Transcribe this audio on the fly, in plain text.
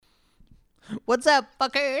What's up,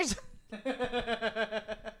 fuckers?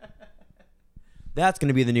 That's going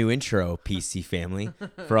to be the new intro, PC family,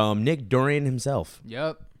 from Nick Dorian himself.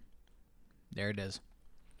 Yep. There it is.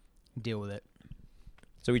 Deal with it.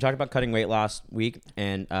 So we talked about cutting weight last week,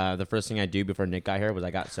 and the first thing I do before Nick got here was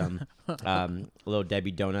I got some little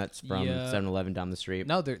Debbie donuts from 7-Eleven down the street.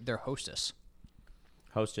 No, they're Hostess.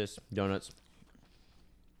 Hostess donuts.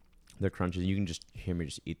 They're crunchy. You can just hear me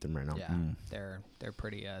just eat them right now. Yeah, they're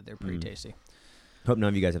pretty tasty. Hope none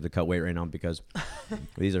of you guys have to cut weight right now because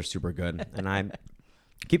these are super good. And I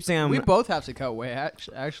keep saying we both have to cut weight,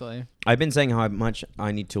 actually. I've been saying how much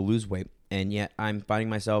I need to lose weight, and yet I'm finding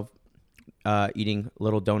myself eating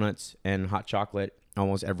little donuts and hot chocolate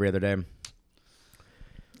almost every other day.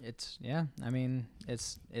 It's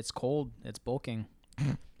cold. It's bulking.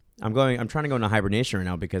 I'm trying to go into hibernation right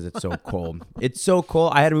now because it's so cold. It's so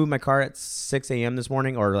cold. I had to move my car at 6 a.m. this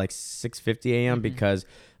morning, or like 6:50 a.m. because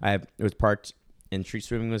it was parked and street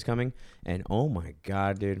swimming was coming. And oh my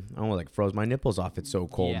god, dude, I almost like froze my nipples off. It's so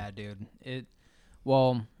cold. Yeah, dude.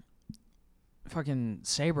 Fucking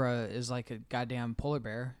Sabra is like a goddamn polar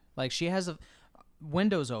bear. Like, she has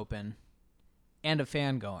windows open and a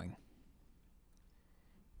fan going.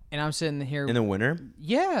 And I'm sitting here In the winter?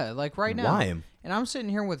 Yeah, like right now. Why? And I'm sitting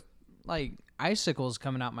here with like icicles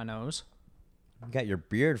coming out my nose. You got your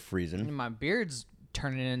beard freezing. And my beard's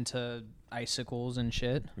turning into icicles and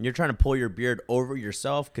shit. You're trying to pull your beard over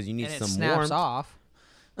yourself because you need and some it snaps warmth. off.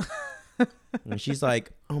 And she's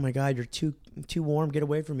like, "Oh my god, you're too warm. Get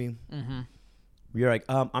away from me." Mm-hmm. You're like,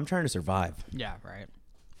 "I'm trying to survive." Yeah, right.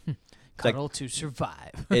 Cuddle to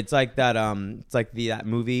survive. It's like that. It's like that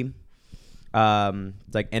movie.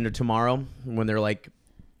 It's like End of Tomorrow when they're like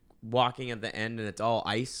walking at the end and it's all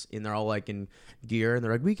ice and they're all like in gear and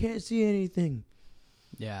they're like, "We can't see anything."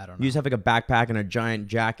 Yeah, I don't know. You just have like a backpack and a giant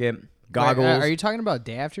jacket, goggles. Wait, are you talking about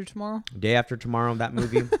Day After Tomorrow? Day After Tomorrow, that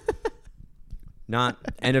movie. Not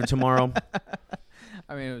End of Tomorrow.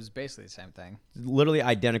 I mean, it was basically the same thing. Literally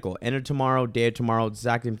identical. End of Tomorrow, Day of Tomorrow,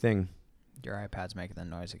 exact same thing. Your iPad's making that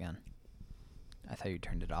noise again. I thought you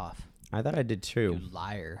turned it off. I thought I did too. You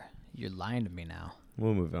liar. You're lying to me now.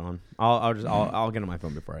 We'll move on. I'll get on my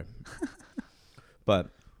phone before I. But.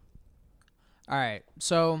 All right.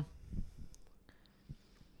 So,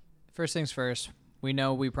 first things first. We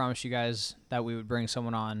know we promised you guys that we would bring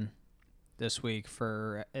someone on this week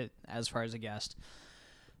for it as far as a guest,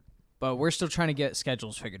 but we're still trying to get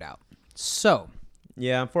schedules figured out. So.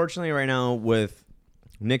 Yeah, unfortunately, right now with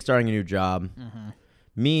Nick starting a new job,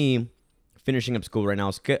 me finishing up school right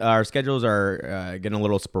now, our schedules are getting a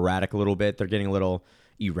little sporadic a little bit. They're getting a little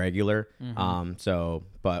irregular.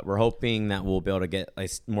 But we're hoping that we'll be able to get a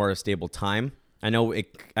more stable time. I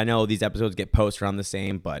know these episodes get posted around the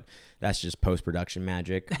same, but that's just post-production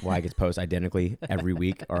magic. Why it gets posted identically every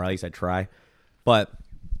week, or at least I try. But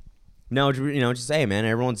no, just say, man,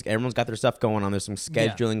 everyone's got their stuff going on. There's some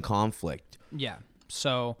scheduling conflict. Yeah.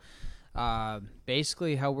 So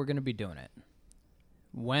basically how we're going to be doing it.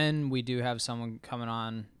 When we do have someone coming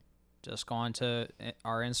on, just go on to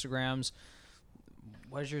our Instagrams.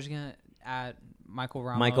 What is yours again? At Michael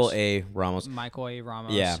Ramos. Michael A. Ramos. Michael A.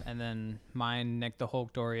 Ramos. Yeah. And then mine, Nick the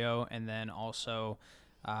Hulk Dorio. And then also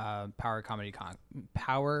Power Comedy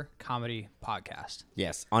Podcast.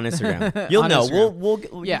 Yes, on Instagram. You'll know.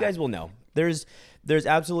 Instagram. You guys will know. There's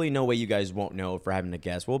absolutely no way you guys won't know for having a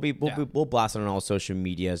guest. We'll blast it on all social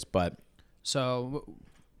medias, but so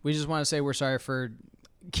we just want to say we're sorry for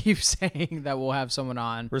keep saying that we'll have someone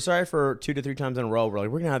on. We're sorry for 2 to 3 times in a row. We're like,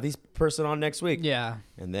 we're gonna have this person on next week. Yeah.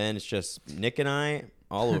 And then it's just Nick and I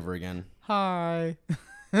all over again. Hi.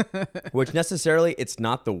 Which necessarily it's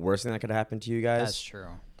not the worst thing that could happen to you guys. That's true.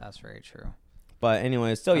 That's very true. But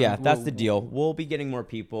anyway, still that's the deal. We'll be getting more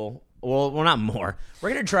people. Well, not more. We're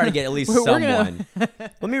gonna try to get at least someone.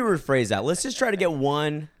 Let me rephrase that. Let's just try to get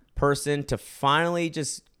one person to finally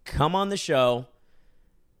just come on the show.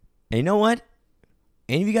 And you know what?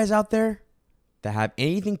 Any of you guys out there that have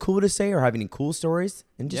anything cool to say or have any cool stories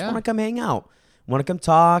and just want to come hang out, want to come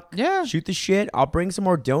talk, shoot the shit, I'll bring some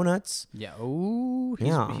more donuts. Yeah. Ooh,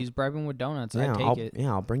 he's bribing with donuts. Yeah, I take it.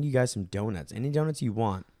 Yeah, I'll bring you guys some donuts. Any donuts you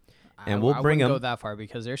want. And we'll bring them. go that far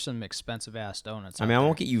because there's some expensive ass donuts. I mean, I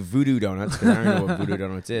won't get you voodoo donuts because I don't know what voodoo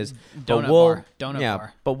donuts is. Donut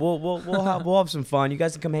bar. But we'll have some fun. You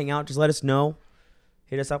guys can come hang out. Just let us know.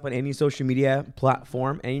 Hit us up on any social media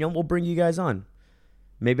platform, and we'll bring you guys on.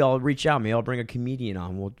 Maybe I'll reach out. Maybe I'll bring a comedian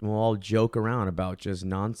on. We'll all joke around about just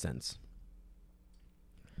nonsense.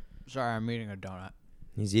 Sorry, I'm eating a donut.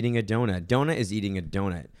 He's eating a donut. Donut is eating a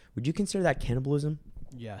donut. Would you consider that cannibalism?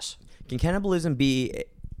 Yes. Can cannibalism be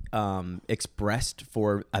expressed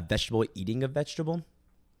for a vegetable eating a vegetable?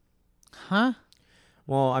 Huh?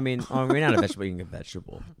 Well, I mean, we're not a vegetable eating a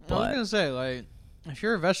vegetable, I was but gonna say, like, if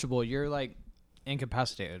you're a vegetable, you're like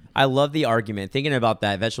incapacitated. I love the argument. Thinking about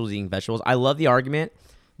that, vegetables eating vegetables. I love the argument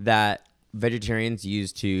that vegetarians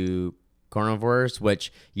use to carnivores,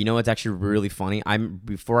 which it's actually really funny.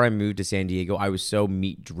 Before I moved to San Diego, I was so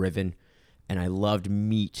meat driven, and I loved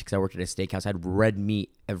meat because I worked at a steakhouse. I had red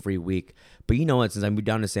meat every week. But you know what? Since I moved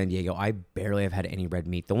down to San Diego, I barely have had any red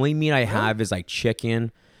meat. The only meat I have is like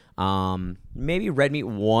chicken. Maybe red meat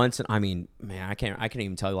once. And I mean, man, I can't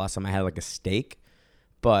even tell you last time I had like a steak.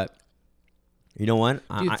 But you know what?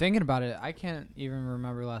 Dude, thinking about it, I can't even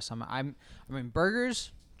remember last time. I mean,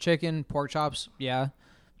 burgers, chicken, pork chops, yeah.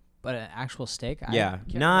 But an actual steak? Yeah, I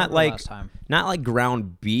can't not remember like last time. not like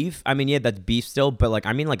ground beef. I mean, yeah, that's beef still, but like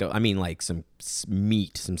I mean like some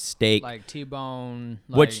meat, some steak. Like T-bone.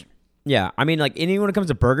 Which, yeah, I mean, like when it comes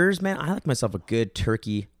to burgers, man, I like myself a good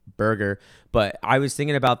turkey burger. But I was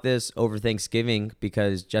thinking about this over Thanksgiving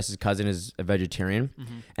because Jess's cousin is a vegetarian,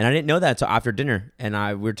 and I didn't know that until after dinner. And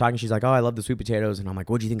we were talking. She's like, "Oh, I love the sweet potatoes," and I'm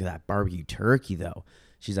like, "What do you think of that barbecue turkey, though?"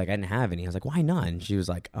 She's like, "I didn't have any." I was like, "Why not?" And she was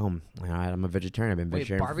like, I'm a vegetarian. I've been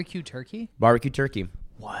vegetarian." Barbecue turkey? Barbecue turkey.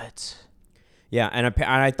 What? Yeah, and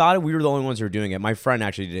I thought we were the only ones who were doing it. My friend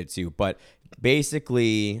actually did it too. But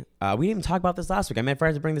basically, we didn't even talk about this last week. I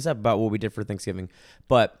forgot to bring this up about what we did for Thanksgiving.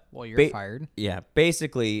 But Well, you're fired. Yeah,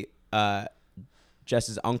 basically,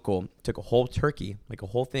 Jess's uncle took a whole turkey, like a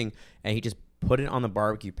whole thing, and he just put it on the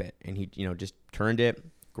barbecue pit, and he just turned it,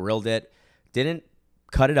 grilled it, didn't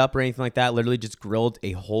cut it up or anything like that. Literally just grilled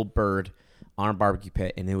a whole bird on a barbecue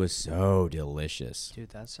pit, and it was so delicious. Dude,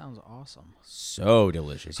 that sounds awesome. So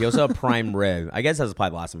delicious. He also had prime rib. I guess that's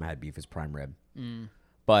probably the last time I had beef is prime rib.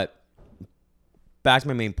 But back to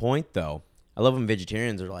my main point, though. I love when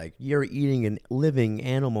vegetarians are like, you're eating a living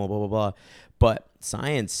animal, blah, blah, blah. But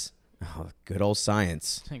science, good old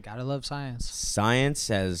science. Gotta love science. Science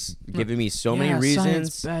has given me so many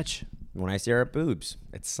reasons. Science, bitch. When I stare at boobs,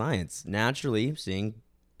 it's science. Naturally, seeing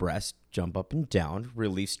breasts jump up and down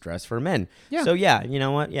relieve stress for men. Yeah. So yeah, you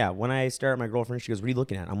know what? Yeah, when I stare at my girlfriend, she goes, "What are you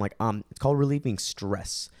looking at?" I'm like, it's called relieving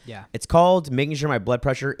stress. Yeah. It's called making sure my blood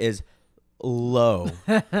pressure is low.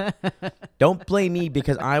 Don't blame me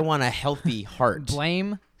because I want a healthy heart.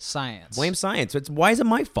 Blame science. Blame science. Why is it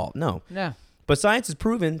my fault? No. Yeah. But science has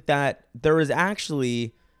proven that there is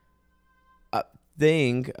actually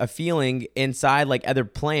a feeling inside like other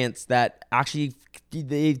plants that actually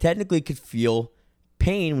they technically could feel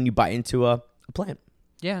pain when you bite into a plant.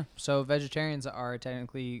 Yeah. So vegetarians are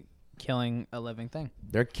technically killing a living thing.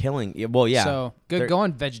 They're killing. Well, yeah. So good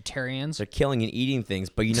going, vegetarians. They're killing and eating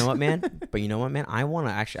things. But you know what, man? I want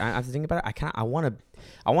to actually. I have to think about it. I want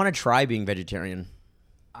to try being vegetarian.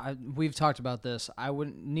 We've talked about this.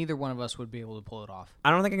 Neither one of us would be able to pull it off. I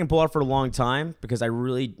don't think I can pull it off for a long time because I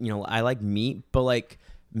really, I like meat, but like,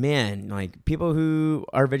 man, like people who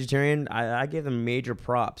are vegetarian, I give them major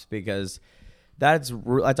props because that's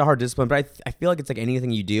a hard discipline. But I feel like it's like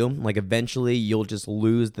anything you do, like eventually you'll just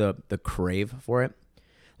lose the crave for it.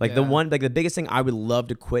 Like the biggest thing I would love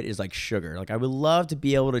to quit is like sugar. Like I would love to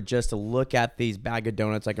be able to just look at these bag of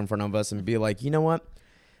donuts like in front of us and be like, you know what?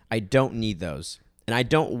 I don't need those. And I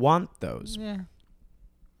don't want those. Yeah.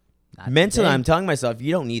 Mentally, I'm telling myself,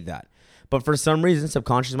 you don't need that. But for some reason,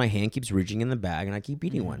 subconsciously, my hand keeps reaching in the bag and I keep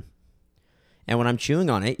eating one. And when I'm chewing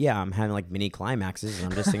on it, yeah, I'm having like mini climaxes. And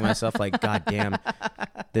I'm just thinking to myself, like, God damn,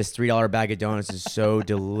 this $3 bag of donuts is so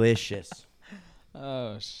delicious.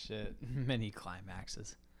 Oh, shit. Mini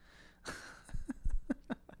climaxes.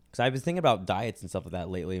 Because I've been thinking about diets and stuff like that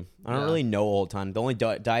lately. I don't really know all the time. The only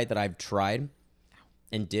diet that I've tried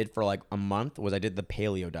and did for like a month was I did the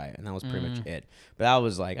paleo diet, and that was pretty much it. But that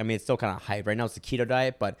was like, I mean, it's still kind of hype. Right now it's the keto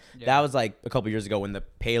diet, but that was like a couple years ago when the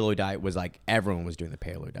paleo diet was like, everyone was doing the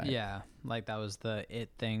paleo diet. Yeah, like that was the it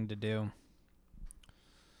thing to do.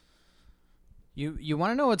 You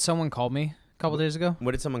want to know what someone called me a couple days ago?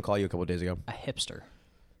 What did someone call you a couple days ago? A hipster.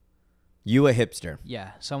 You a hipster.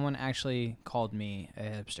 Yeah, someone actually called me a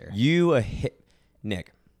hipster. You a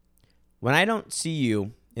Nick, when I don't see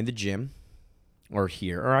you in the gym or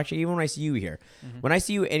here, or actually even when I see you here, when I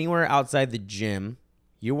see you anywhere outside the gym,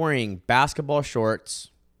 you're wearing basketball shorts,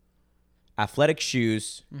 athletic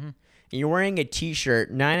shoes, and you're wearing a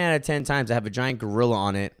t-shirt 9 out of 10 times that have a giant gorilla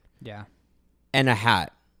on it. Yeah. And a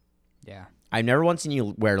hat. Yeah. I've never once seen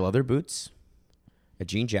you wear leather boots, a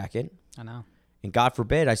jean jacket. I know. And God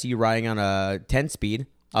forbid, I see you riding on a 10-speed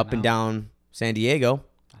up and down San Diego.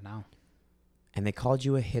 I know. And they called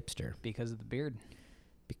you a hipster. Because of the beard.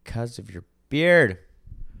 Because of your beard.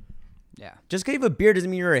 Yeah. Just because you have a beard doesn't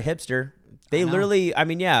mean you're a hipster. They know. literally, I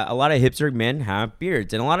mean, yeah, a lot of hipster men have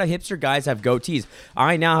beards, and a lot of hipster guys have goatees.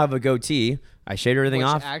 I now have a goatee. I shaved everything Which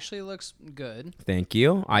off. actually looks good. Thank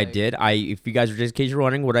you. I Like- did. If you guys were just in case you're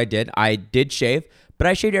wondering what I did shave, but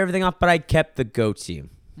I shaved everything off, but I kept the goatee.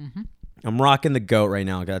 Mm-hmm. I'm rocking the goat right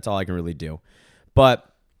now. 'Cause that's all I can really do.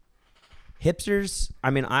 But hipsters,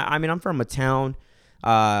 I mean, I'm from a town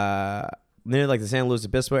near like the San Luis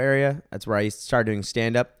Obispo area. That's where I used to start doing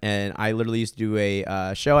stand up, and I literally used to do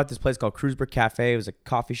a show at this place called Kreuzberg Cafe. It was a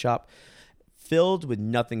coffee shop filled with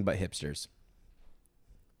nothing but hipsters.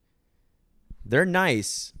 They're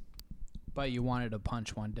nice, But you wanted to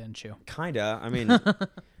punch one, didn't you? kinda. I mean,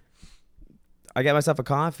 I got myself a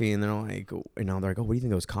coffee, and they're like, they're like, oh, what do you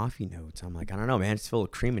think of those coffee notes? I'm like, I don't know, man. It's full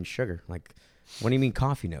of cream and sugar. Like, what do you mean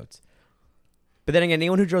coffee notes? But then again,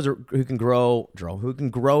 anyone who can grow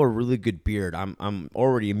a really good beard, I'm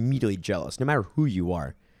already immediately jealous, no matter who you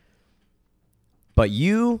are. But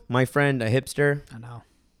you, my friend, a hipster, I know.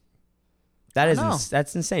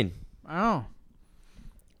 that's insane. I know.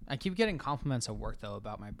 I keep getting compliments at work though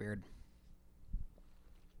about my beard.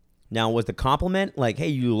 Now, was the compliment like, hey,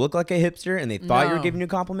 you look like a hipster, and they thought you were No. giving you a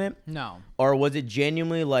compliment? No. Or was it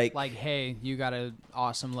genuinely like Hey, you got an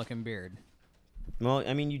awesome looking beard. well,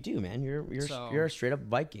 I mean, you do, man. You're a straight up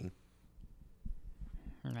Viking.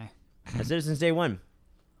 Meh. A Citizens Day 1.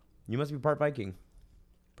 You must be part Viking.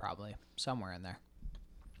 Probably somewhere in there.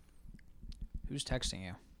 Who's texting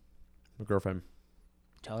you? My girlfriend.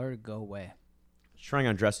 Tell her to go away. She's trying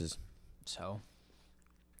on dresses. So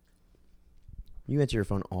You answer your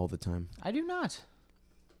phone all the time. I do not.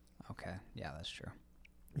 Okay, yeah, that's true.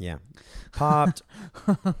 Yeah. Popped.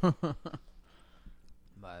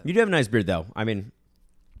 But You do have a nice beard, though. I mean,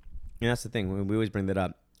 and that's the thing. We always bring that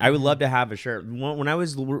up. I would love to have a shirt. When I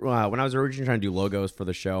was originally trying to do logos for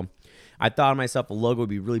the show, I thought to myself a logo would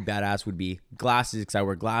be really badass. Would be glasses, because I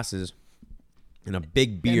wear glasses, and a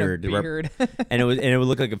big beard, and a beard. and it would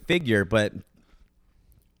look like a figure. But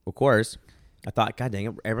of course, I thought, God dang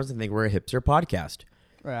it, everyone's gonna think we're a hipster podcast.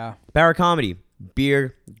 yeah, Power comedy,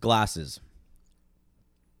 beard, glasses.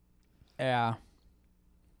 yeah,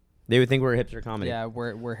 They would think we're a hipster comedy. yeah.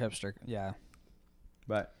 We're hipster. Yeah.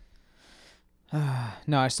 But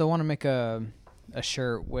No, I still want to make a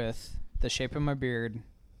shirt with the shape of my beard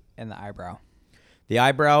and the eyebrow. the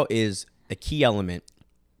eyebrow is a key element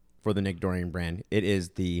for the Nick Dorian brand. It is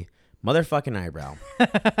the motherfucking eyebrow.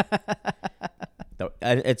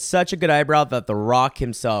 It's such a good eyebrow that The Rock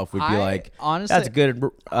himself would be like, honestly, that's a good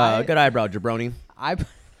eyebrow, jabroni.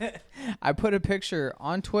 I put a picture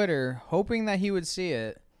on Twitter hoping that he would see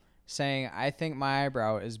it, saying I think my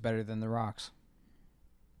eyebrow is better than The Rock's.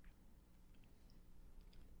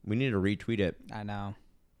 We need to retweet it. I know.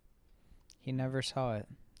 He never saw it.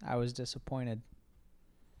 I was disappointed.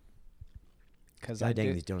 Cause God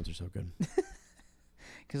dang, these donuts are so good.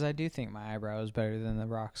 Because I do think my eyebrow is better than The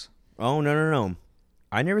Rock's. Oh, no.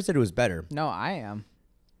 I never said it was better. No, I am.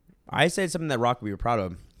 I said something that Rock would be proud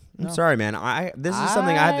of. I'm No. sorry, man. This is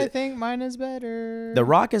something I I have to... think mine is better. The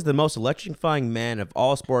Rock is the most electrifying man of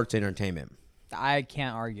all sports entertainment. I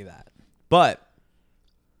can't argue that. But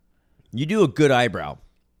you do a good eyebrow.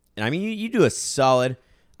 And I mean, you do a solid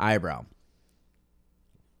eyebrow.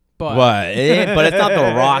 But it's not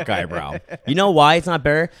the Rock eyebrow. You know why it's not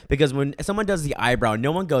better? Because when someone does the eyebrow,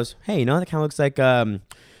 no one goes, hey, you know, that kind of looks like,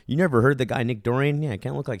 you never heard the guy Nick Dorian? Yeah, it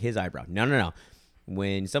kind of look like his eyebrow. No.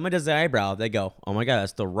 When someone does the eyebrow, they go, oh my God,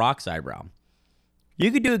 that's the Rock's eyebrow.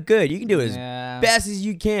 You can do it good. You can do it as best as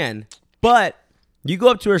you can. But you go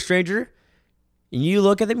up to a stranger and you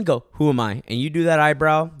look at them and go, who am I? And you do that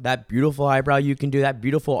eyebrow, that beautiful eyebrow. You can do that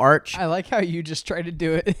beautiful arch. I like how you just tried to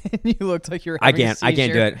do it and you looked like you were I having a can't do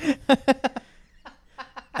seizure. it.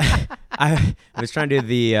 I was trying to do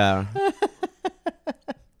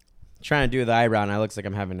the eyebrow, and it looks like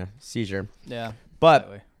I'm having a seizure. Yeah. But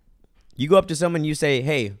exactly. you go up to someone, you say,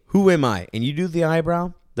 hey, who am I? And you do the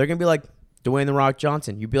eyebrow, they're going to be like, Dwayne The Rock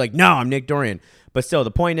Johnson. You'd be like, no, I'm Nick Dorian. But still,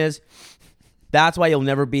 the point is, that's why you'll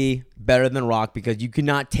never be better than Rock, because you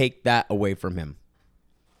cannot take that away from him.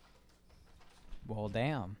 Well,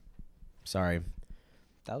 damn. Sorry.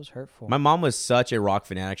 That was hurtful. My mom was such a Rock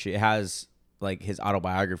fanatic. She has like his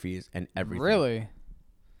autobiographies and everything. Really?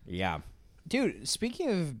 Yeah. Dude, speaking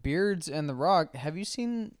of beards and The Rock, have you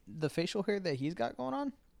seen the facial hair that he's got going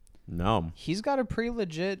on? No. He's got a pretty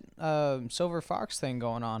legit Silver Fox thing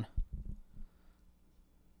going on.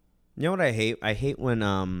 You know what I hate? I hate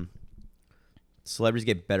when celebrities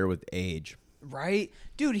get better with age. Right?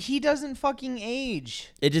 Dude, he doesn't fucking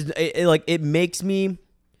age. It just it makes me.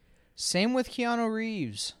 Same with Keanu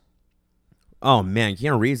Reeves. Oh man,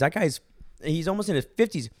 Keanu Reeves, he's almost in his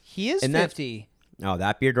 50s. He is And that- 50. Oh,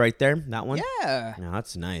 that beard right there, that one. Yeah, No,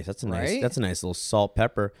 that's nice. That's a nice. Right? That's a nice little salt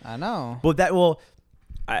pepper. I know. But that will.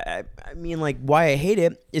 I mean, like, why I hate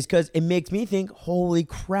it is because it makes me think, holy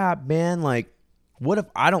crap, man! Like, what if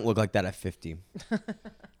I don't look like that at 50?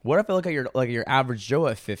 What if I look at your average Joe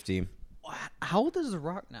at 50? How old is The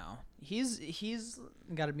Rock now? He's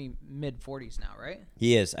got to be mid 40s now, right?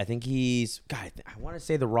 He is. I think he's. God, I want to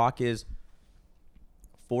say The Rock is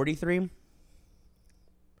 43.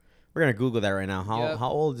 We're gonna Google that right now. How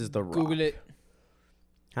old is The Rock? Google it.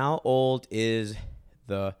 How old is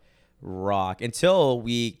The Rock? Until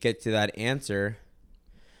we get to that answer,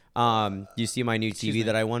 you see my new TV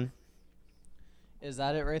that I won? Is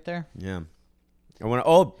that it right there? Yeah. I want to.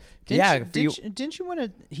 Oh, Didn't you win a?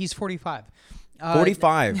 He's 45.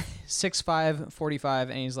 45. 6'5", 45,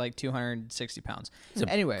 and he's like 260 pounds.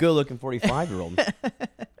 Anyway, good looking 45-year-old.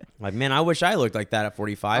 Like, man, I wish I looked like that at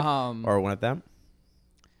 45 or one of them.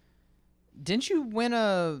 Didn't you win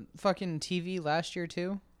a fucking TV last year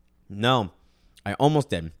too? No, I almost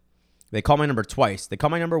did. They called my number twice. They called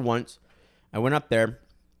my number once. I went up there,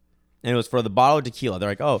 and it was for the bottle of tequila. They're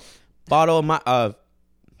like, "Oh, bottle of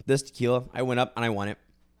this tequila." I went up and I won it.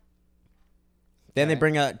 Then they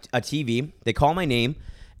bring a TV. They call my name,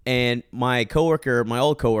 and my coworker, my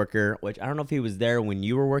old coworker, which I don't know if he was there when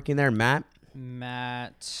you were working there, Matt.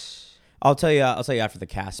 I'll tell you after the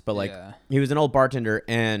cast. But like, he was an old bartender,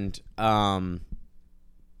 and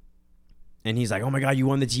he's like, "Oh my God, you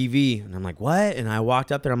won the TV!" And I'm like, "What?" And I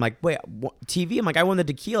walked up there. I'm like, "Wait, what, TV?" I'm like, "I won the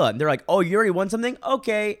tequila." And they're like, "Oh, you already won something?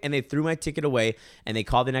 Okay." And they threw my ticket away, and they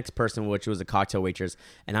called the next person, which was a cocktail waitress.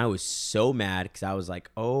 And I was so mad because I was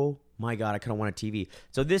like, "Oh my God, I could have won a TV."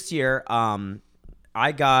 So this year,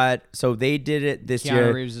 so they did it this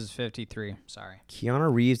year. Keanu Reeves is 53. Sorry.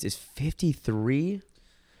 Keanu Reeves is 53.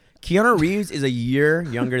 Keanu Reeves is a year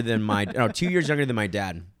younger than 2 years younger than my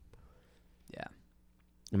dad. Yeah.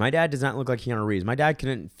 And my dad does not look like Keanu Reeves. My dad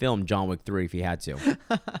couldn't film John Wick 3 if he had to.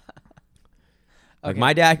 Like,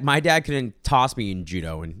 my dad couldn't toss me in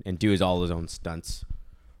judo and do all his own stunts.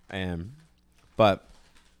 But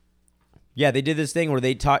yeah, they did this thing where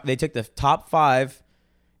they took the top 5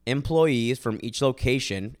 employees from each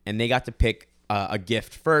location, and they got to pick a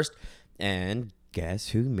gift first. And guess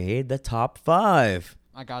who made the top 5?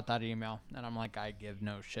 I got that email, and I'm like, I give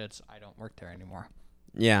no shits. I don't work there anymore.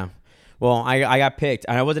 Yeah. Well, I got picked,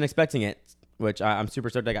 and I wasn't expecting it, which I'm super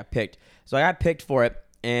stoked I got picked. So I got picked for it,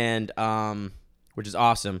 and which is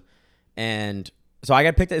awesome. And so I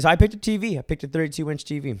got picked. So I picked a TV. I picked a 32-inch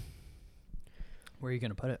TV. Where are you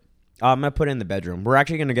gonna put it? I'm gonna put it in the bedroom. We're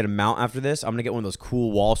actually gonna get a mount after this. I'm gonna get one of those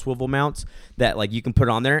cool wall swivel mounts that like you can put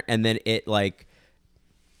on there, and then it like.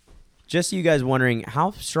 Just so you guys wondering,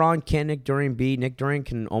 how strong can Nick Dorian be? Nick Dorian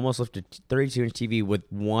can almost lift a 32-inch TV with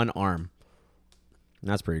one arm.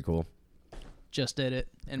 That's pretty cool. Just did it,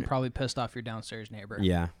 and probably pissed off your downstairs neighbor.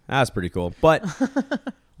 Yeah, that's pretty cool. But I'm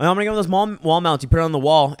gonna get one of those wall mounts. You put it on the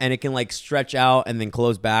wall, and it can like stretch out and then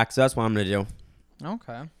close back. So that's what I'm gonna do.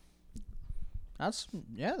 Okay. That's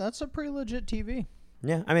a pretty legit TV.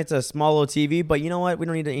 Yeah, I mean it's a small little TV, but you know what? We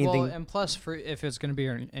don't need anything. Well, and plus, if it's gonna be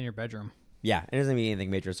in your bedroom. Yeah, it doesn't mean anything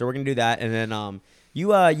major. So we're gonna do that, and then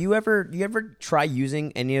you ever try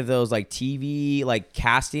using any of those like TV like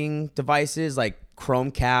casting devices like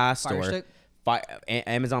Chromecast Fire or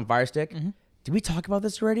Amazon Fire Stick? Mm-hmm. Did we talk about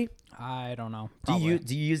this already? I don't know. Do you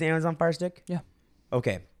use Amazon Fire Stick? Yeah.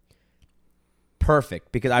 Okay.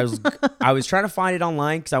 Perfect, because I was trying to find it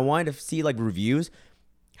online because I wanted to see like reviews.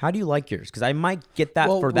 How do you like yours? Because I might get that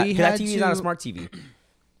for that. Because that TV is not a smart TV.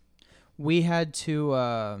 We had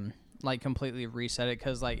to like completely reset it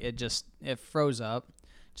because like it froze up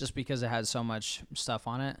just because it had so much stuff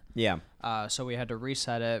on it. Yeah. So we had to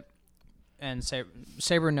reset it, and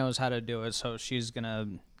Saber knows how to do it, so she's gonna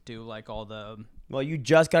do like all the. Well, you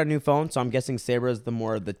just got a new phone, so I'm guessing Saber is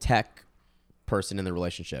the tech person in the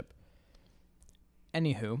relationship.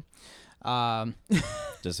 Anywho,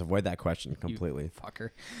 just avoid that question completely. You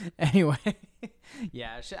fucker. Anyway,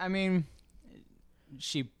 yeah.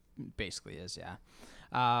 She basically is, yeah.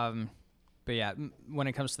 But yeah, when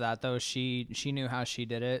it comes to that though, she knew how she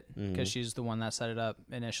did it because she's the one that set it up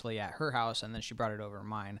initially at her house, and then she brought it over to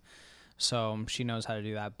mine. So she knows how to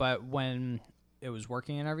do that. But when it was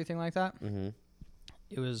working and everything like that,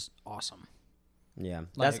 it was awesome. Yeah,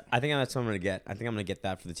 I think that's what I'm gonna get. I think I'm gonna get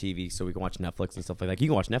that for the TV so we can watch Netflix and stuff like that. You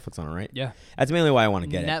can watch Netflix on it, right? Yeah, that's mainly why I want to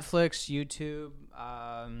get Netflix, YouTube.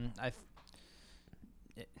 I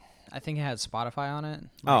think it had Spotify on it.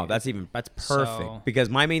 Oh, that's perfect. So, because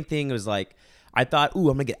my main thing was like, I thought, I'm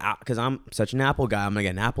gonna get out because I'm such an Apple guy. I'm gonna get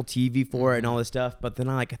an Apple TV for it and all this stuff. But then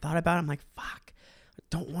I thought about it. I'm like, fuck,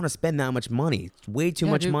 don't want to spend that much money. It's way too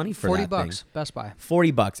much money for that $40, thing. Best Buy.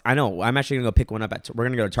 $40. I know. I'm actually gonna go pick one up we're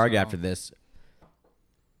gonna go to Target after this.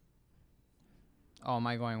 Oh, am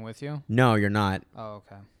I going with you? No, you're not. Oh,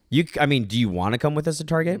 okay. I mean, do you want to come with us to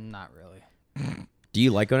Target? Not really. Do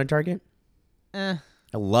you like going to Target? I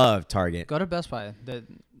love Target. Go to Best Buy.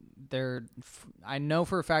 I know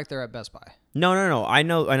for a fact they're at Best Buy. No. I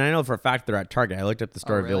know for a fact they're at Target. I looked up the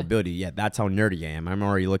store really? availability. Yeah, that's how nerdy I am. I'm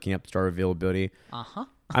already looking up store availability. Uh-huh.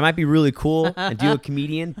 I might be really cool and do a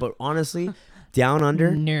comedian, but honestly, down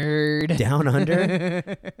under, nerd, down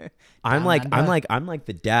under, I'm like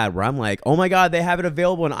the dad where I'm like, oh my god, they have it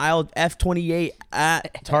available in aisle F28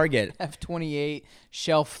 at Target. F28,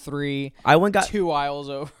 shelf 3. I went got 2 aisles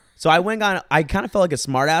over. So I kind of felt like a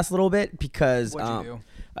smartass a little bit because What'd you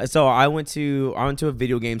do? So I went to a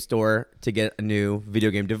video game store to get a new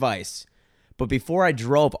video game device. But before I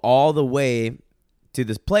drove all the way to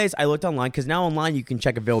this place, I looked online because now online you can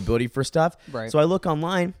check availability for stuff. Right. So I look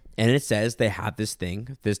online and it says they have this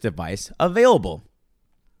device available.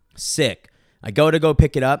 Sick. I go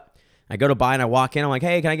pick it up. I go to buy and I walk in. I'm like,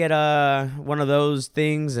 hey, can I get one of those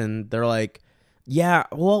things? And they're like, yeah,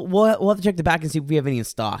 we'll have to check the back and see if we have any in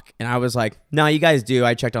stock. And I was like, no, you guys do.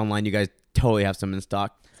 I checked online. You guys totally have some in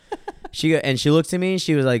stock. She looks at me and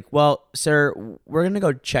she was like, well, sir, we're going to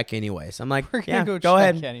go check anyways. I'm like, yeah, go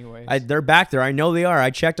ahead. Anyways. They're back there. I know they are. I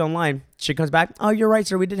checked online. She comes back. Oh, you're right,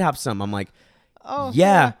 sir. We did have some. I'm like, oh,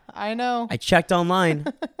 yeah, I know. I checked online.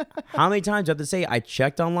 How many times do I have to say I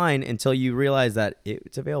checked online until you realize that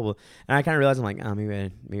it's available? And I kind of realized, I'm like, oh,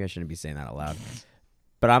 maybe I shouldn't be saying that out loud.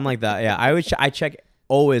 But I'm like that. Yeah, I check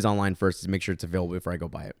always online first to make sure it's available before I go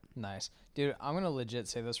buy it. Nice. Dude, I'm going to legit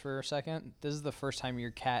say this for a second. This is the first time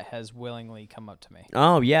your cat has willingly come up to me.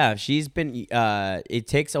 Oh, yeah. She's been, it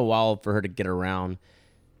takes a while for her to get around.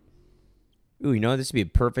 Ooh, this would be a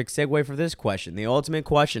perfect segue for this question. The ultimate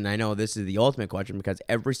question. I know this is the ultimate question because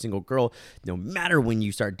every single girl, no matter when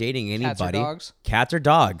you start dating anybody. Cats or dogs? Cats or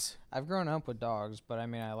dogs? I've grown up with dogs, but I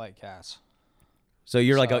mean, I like cats. So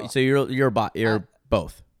you're you're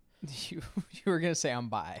both. You were gonna say I'm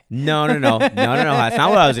bi. No. That's not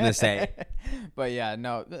what I was gonna say. But yeah,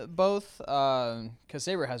 no, both. Cause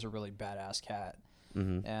Saber has a really badass cat,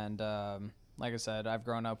 and like I said, I've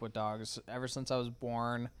grown up with dogs ever since I was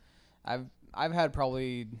born. I've had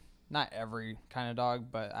probably not every kind of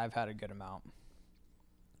dog, but I've had a good amount,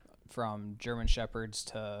 from German Shepherds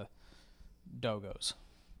to Dogos.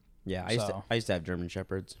 Yeah, I used to have German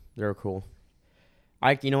Shepherds. They're cool.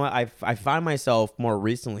 I find myself more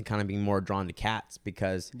recently kind of being more drawn to cats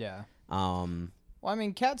because well, I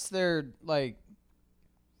mean, cats, they're like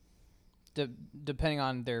depending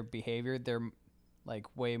on their behavior, they're like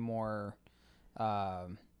way more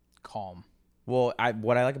calm. Well,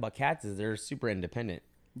 what I like about cats is they're super independent.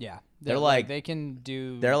 Yeah, they're like they can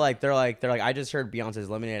do. They're like I just heard Beyonce's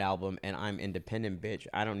Lemonade album and I'm independent, bitch.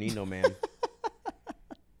 I don't need no man.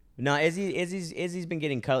 No, Izzy's been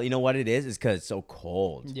getting cuddled. You know what it is? It's because it's so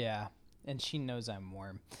cold. Yeah, and she knows I'm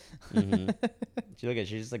warm. Mm-hmm. She's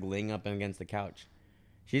just like laying up against the couch.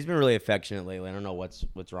 She's been really affectionate lately. I don't know what's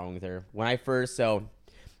wrong with her. When I first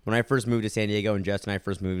moved to San Diego and Jess and I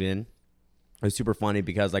first moved in, it was super funny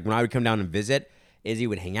because like when I would come down and visit, Izzy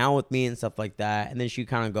would hang out with me and stuff like that, and then she'd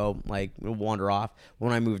kind of go like wander off.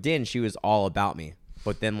 When I moved in, she was all about me.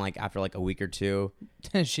 But then, like, after, like, a week or two...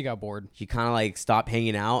 she got bored. She kind of, like, stopped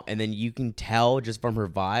hanging out. And then you can tell just from her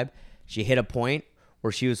vibe, she hit a point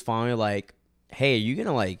where she was finally like, hey, you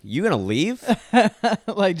gonna leave?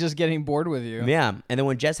 Like, just getting bored with you. Yeah. And then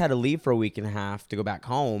when Jess had to leave for a week and a half to go back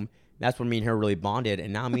home, that's when me and her really bonded.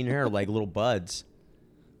 And now me and her are, like, little buds.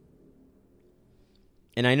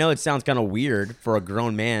 And I know it sounds kind of weird for a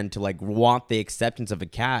grown man to, like, want the acceptance of a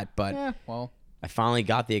cat, but... Yeah, well... I finally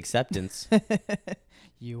got the acceptance.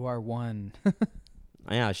 You are one.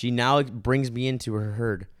 Yeah, she now brings me into her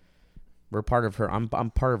herd. We're part of her. I'm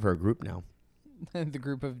part of her group now. The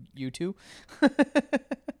group of you two.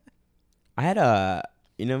 I had a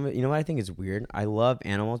you know what I think is weird. I love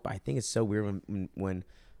animals, but I think it's so weird when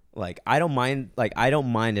like I don't mind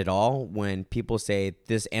at all when people say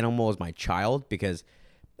this animal is my child because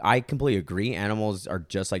I completely agree. Animals are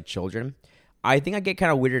just like children. I think I get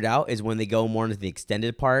kind of weirded out is when they go more into the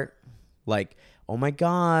extended part, like, oh my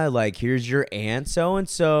god, like here's your aunt so and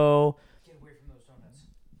so, get away from those donuts,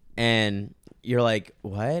 and you're like,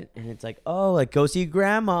 what? And it's like, oh, like go see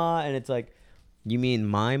grandma, and it's like, you mean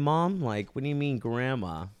my mom? Like, what do you mean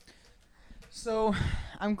grandma? So,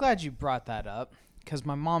 I'm glad you brought that up because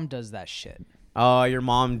my mom does that shit. Oh, your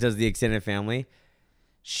mom does the extended family.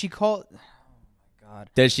 She called. Oh my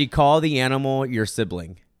god. Does she call the animal your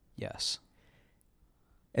sibling? Yes.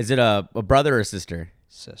 Is it a brother or a sister?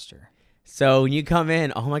 Sister. So when you come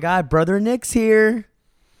in, oh my God, brother Nick's here.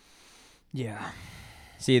 Yeah.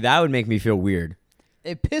 See, that would make me feel weird.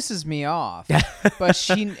 It pisses me off, but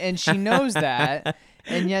she knows that,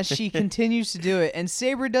 and yet she continues to do it, and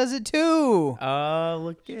Saber does it too. Oh,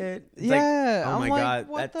 look at yeah. oh I'm my like, God,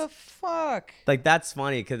 what the fuck? Like that's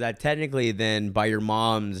funny because that technically, then by your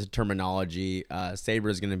mom's terminology, Saber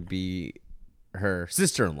is gonna be her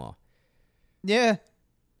sister-in-law. Yeah.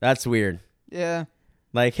 That's weird. Yeah.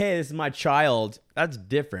 Like, hey, this is my child. That's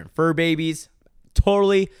different. Fur babies,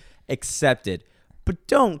 totally accepted. But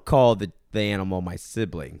don't call the animal my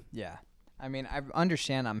sibling. Yeah. I mean, I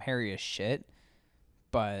understand I'm hairy as shit,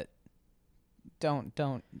 but don't,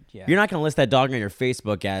 yeah. You're not going to list that dog on your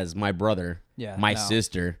Facebook as my brother, my no.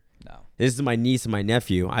 sister. No. This is my niece and my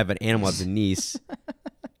nephew. I have an animal as a niece.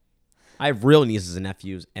 I have real nieces and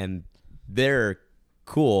nephews, and they're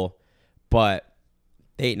cool, but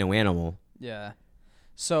they ain't no animal. Yeah.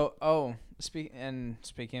 So,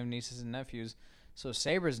 speaking of nieces and nephews, so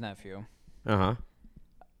Saber's nephew,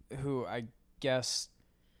 who I guess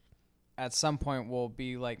at some point will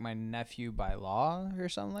be like my nephew by law or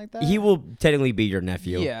something like that. He will technically be your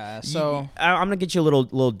nephew. Yeah. So I'm gonna get you a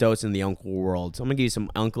little dose in the uncle world. So I'm gonna give you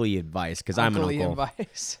some uncly advice because I'm an uncle.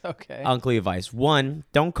 Advice. Okay. Uncly advice. One,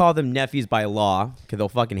 don't call them nephews by law because they'll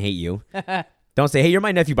fucking hate you. Don't say, hey, you're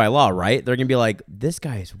my nephew by law, right? They're going to be like, this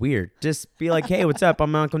guy is weird. Just be like, hey, what's up? I'm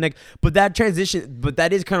my Uncle Nick. But that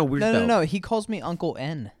is kind of weird, though. No. He calls me Uncle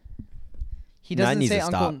N. He doesn't say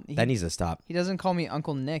Uncle. That needs to stop. He doesn't call me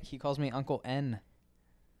Uncle Nick. He calls me Uncle N.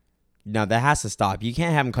 No, that has to stop. You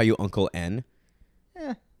can't have him call you Uncle N.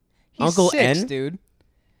 Yeah. He's Uncle 6, N? dude.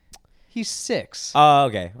 He's 6. Oh,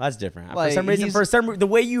 okay. That's different. Like, for some reason, the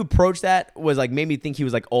way you approached that was like made me think he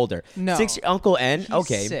was like older. No. 6, Uncle N? He's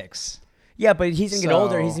okay. 6. Yeah, but he's going to get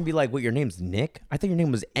older. He's So- going to be like, what, your name's Nick? I thought your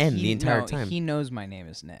name was N the entire time. He knows my name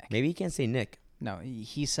is Nick. Maybe he can't say Nick, No,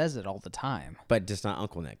 he says it all the time. but just not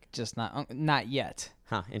Uncle Nick. Just not yet.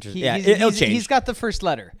 Huh, interesting. He, It'll change. He's got the first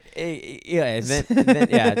letter. Yeah,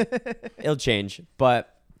 it'll change.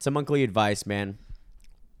 But some uncly advice, man.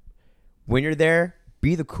 When you're there,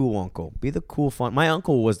 be the cool uncle. Be the cool fun. My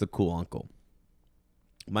uncle was the cool uncle.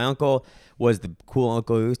 My uncle was the cool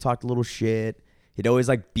uncle. He always talked a little shit. He'd always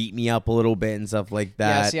like beat me up a little bit and stuff like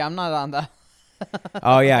that. Yeah, see, I'm not on that.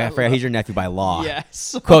 Oh yeah, I forgot. He's your nephew by law.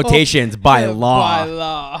 Yes. Quotations by law. By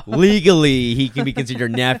law. Legally, he can be considered your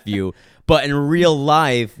nephew, but in real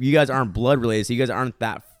life, you guys aren't blood related, so you guys aren't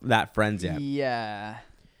that friends yet. Yeah.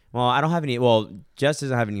 Well, I don't have any. Well, Jess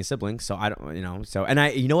doesn't have any siblings, so I don't. So,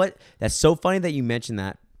 and you know what? That's so funny that you mentioned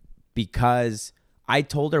that because I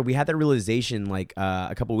told her we had that realization like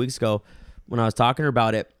a couple weeks ago when I was talking to her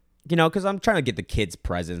about it. You know, because I'm trying to get the kids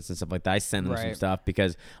presents and stuff like that. I send them some stuff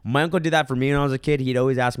because my uncle did that for me when I was a kid. He'd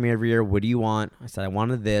always ask me every year, "What do you want?" I said, "I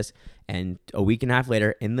wanted this," and a week and a half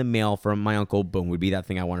later, in the mail from my uncle, boom, would be that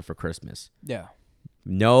thing I wanted for Christmas. Yeah.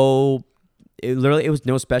 No, it was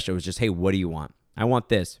no special. It was just, hey, what do you want? I want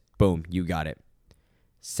this. Boom, you got it.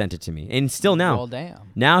 Sent it to me. And still now. Well,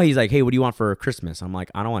 damn. Now he's like, hey, what do you want for Christmas? I'm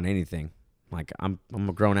like, I don't want anything. Like, I'm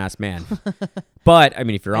a grown ass man. But I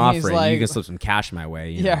mean, if you're And he's offering, like- you can slip some cash my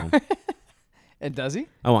way. You Yeah. know? And does he?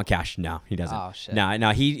 I want cash. No, he doesn't. Oh, shit.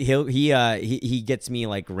 No, he gets me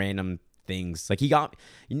like random things. Like he got,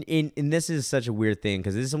 and this is such a weird thing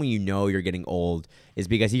because this is when you know you're getting old is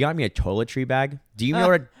because he got me a toiletry bag. Do you know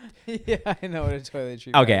what? Yeah, I know what a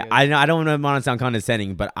toiletry Okay, bag is. I don't want to sound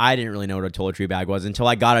condescending, but I didn't really know what a toiletry bag was until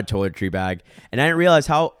I got a toiletry bag, and I didn't realize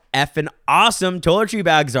how effing awesome toiletry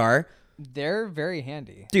bags are. They're very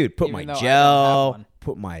handy. Dude, put Even my though I don't have gel, one.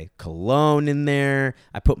 put my cologne in there.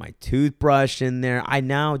 I put my toothbrush in there. I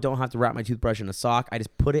now don't have to wrap my toothbrush in a sock. I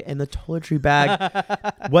just put it in the toiletry bag.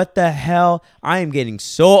 What the hell? I am getting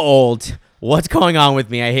so old. What's going on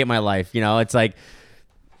with me? I hate my life. You know, it's like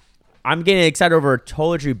I'm getting excited over a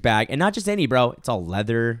toiletry bag, and not just any, bro. It's all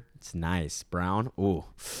leather. It's nice, brown. Ooh.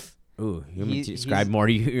 You want me to describe more?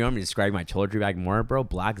 You want me to describe my toiletry bag more, bro?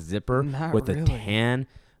 Black zipper Not with really. a tan.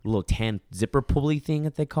 Little tan zipper pulley thing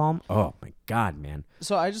that they call them. Oh my god, man!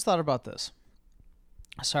 So I just thought about this.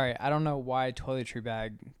 Sorry, I don't know why toiletry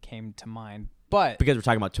bag came to mind, but Because we're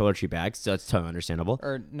talking about toiletry bags, so that's totally understandable.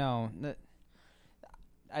 or no,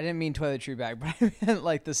 I didn't mean toiletry bag, but I meant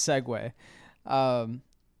like the segue.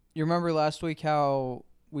 You remember last week how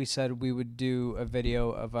we said we would do a video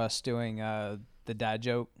of us doing the dad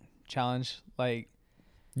joke challenge, like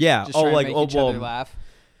Yeah. just trying to make each other well, laugh.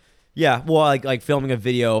 yeah. Well, like filming a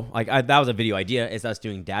video, that was a video idea. Is us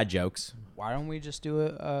doing dad jokes. Why don't we just do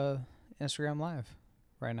a Instagram live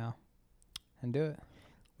right now and do it?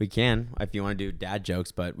 We can if you want to do dad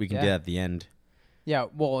jokes, but we can do Yeah. that at the end. Yeah,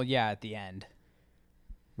 well, yeah, at the end.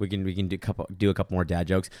 We can do a couple more dad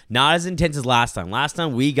jokes. Not as intense as last time. Last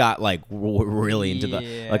time we got like really into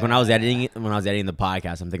the like when I was editing the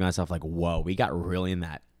podcast. I'm thinking to myself like, whoa, we got really in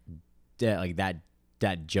that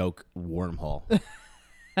joke wormhole.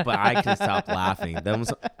 But I couldn't stop laughing. That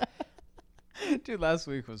was, dude, last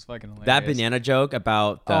week was fucking hilarious. that banana joke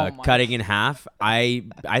about cutting in half. I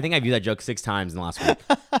think I've used that joke 6 times in the last week.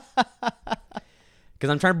 Because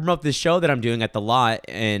I'm trying to promote this show that I'm doing at the lot,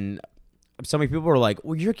 and so many people are like,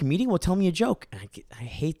 well, you're a comedian, well, tell me a joke. And I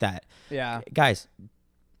hate that. Yeah. Guys,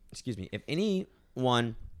 excuse me. If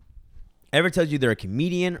anyone ever tells you they're a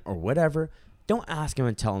comedian or whatever, don't ask them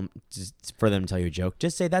and tell them for them to tell you a joke.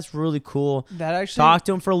 Just say, that's really cool. That actually... Talk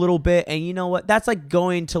to them for a little bit, and you know what? That's like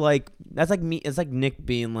going to that's like me. It's like Nick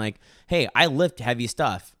being like, hey, I lift heavy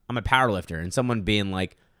stuff. I'm a power lifter. And someone being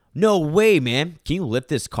like, no way, man. Can you lift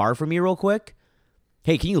this car for me real quick?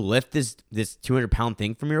 Hey, can you lift this 200-pound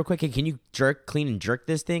thing for me real quick? Hey, can you clean and jerk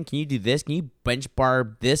this thing? Can you do this? Can you bench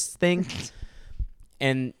bar this thing?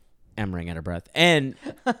 And I'm running out of breath. And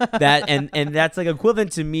that and that's like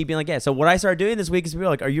equivalent to me being like, yeah. So what I started doing this week is people are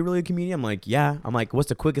like, are you really a comedian? I'm like, yeah. I'm like, what's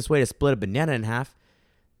the quickest way to split a banana in half?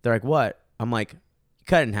 They're like, what? I'm like,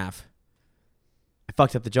 cut it in half. I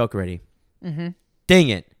fucked up the joke already. Mm-hmm. Dang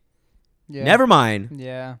it. Yeah. Never mind.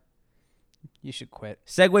 Yeah. You should quit.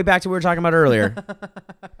 Segue back to what we were talking about earlier.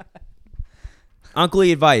 Uncle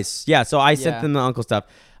advice. Yeah, so I sent them the uncle stuff.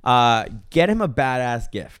 Get him a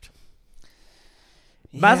badass gift.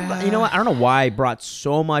 Yeah. You know what? I don't know why I brought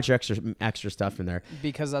so much extra stuff in there.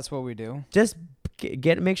 Because that's what we do. Just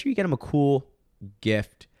make sure you get him a cool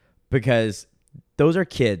gift, because those are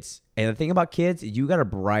kids. And the thing about kids is you got to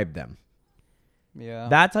bribe them. Yeah.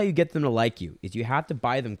 That's how you get them to like you, is you have to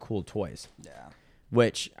buy them cool toys. Yeah.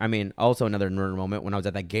 Which, I mean, also another nerd moment, when I was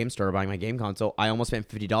at that game store buying my game console, I almost spent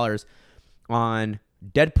 $50 on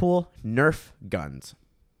Deadpool Nerf guns.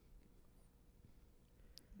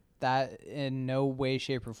 That in no way,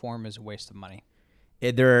 shape, or form is a waste of money.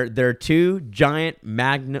 They're 2 giant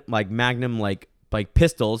magnum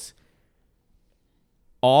pistols,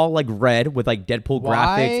 all like red with like Deadpool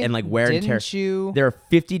graphics and like wear and tear. They're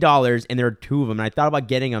 $50 and there are 2 of them. And I thought about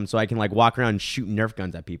getting them so I can like walk around and shoot Nerf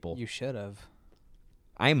guns at people. You should have.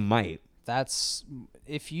 I might.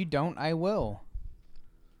 If you don't, I will.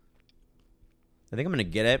 I think I'm going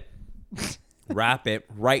to get it, wrap it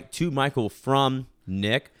right to Michael from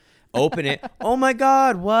Nick, open it. Oh my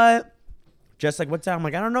God, what? Just like, what's that? I'm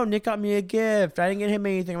like, I don't know. Nick got me a gift. I didn't get him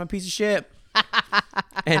anything. I'm a piece of shit.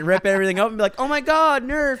 And rip everything up and be like, oh my God,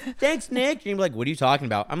 Nerf. Thanks, Nick. And you'd be like, what are you talking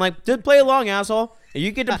about? I'm like, just play along, asshole.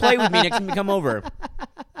 You get to play with me next time you come over.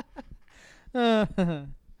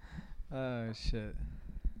 Oh, shit.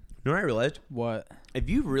 You know what I realized? What? If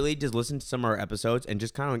you really just listen to some of our episodes and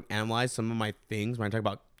just kind of analyze some of my things when I talk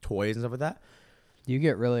about toys and stuff like that, you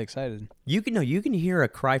get really excited. You can hear a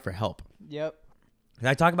cry for help. Yep. And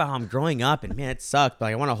I talk about how I'm growing up and man, it sucked, but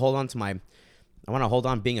I want to hold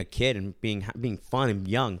on being a kid and being fun and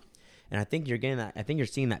young. And I think you're getting that. I think you're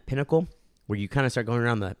seeing that pinnacle where you kind of start going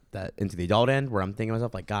around the into the adult end, where I'm thinking to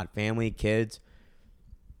myself like, God, family, kids.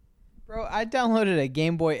 Bro, I downloaded a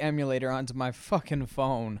Game Boy emulator onto my fucking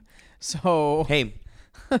phone. So hey,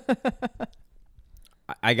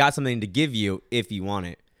 I got something to give you if you want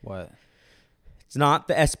it. What? It's not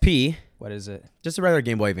the SP. What is it? Just a regular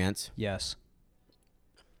Game Boy Advance. Yes.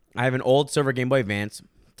 I have an old silver Game Boy Advance.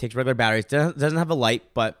 Takes regular batteries. Doesn't have a light,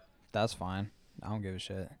 but that's fine. I don't give a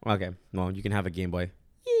shit. Okay. Well, you can have a Game Boy.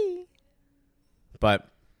 Yee. But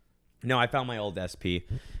no, I found my old SP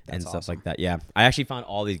and stuff like that. Yeah. I actually found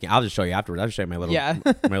all these games. I'll just show you afterwards. I'll just show you my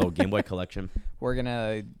little Game Boy collection. We're going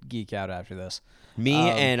to geek out after this. Me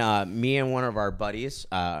and one of our buddies.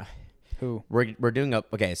 Who? We're doing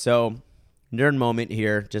so nerd moment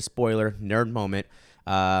here. Just spoiler, nerd moment.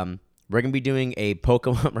 We're going to be doing a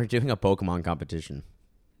Pokemon competition.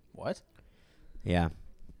 What? Yeah.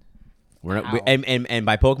 We're not, and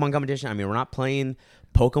by Pokemon competition, I mean we're not playing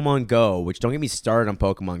Pokemon Go, which don't get me started on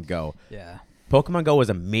Pokemon Go. Yeah. Pokemon Go was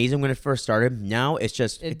amazing when it first started. Now it's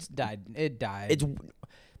just it died.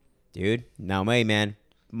 Dude, now man,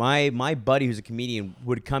 my buddy who's a comedian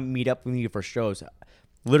would come meet up with me for shows.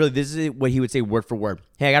 Literally, this is what he would say word for word.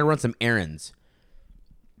 Hey, I gotta run some errands.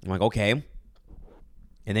 I'm like, okay.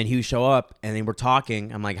 And then he would show up, and then we're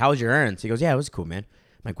talking. I'm like, how was your errands? He goes, yeah, it was cool, man.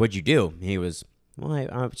 I'm like, what'd you do? And he was, well,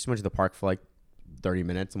 I just went to the park for like 30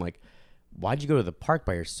 minutes. I'm like, why'd you go to the park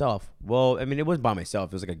by yourself? Well, I mean, it wasn't by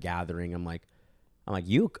myself. It was like a gathering. I'm like, are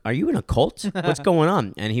you in a cult? What's going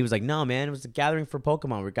on? And he was like, no, man, it was a gathering for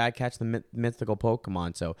Pokemon. We gotta catch the mythical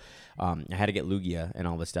Pokemon. So I had to get Lugia and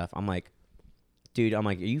all this stuff. I'm like, dude,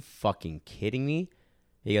 are you fucking kidding me?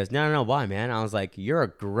 He goes, no, why, man? I was like, you're a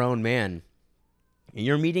grown man. And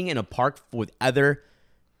you're meeting in a park with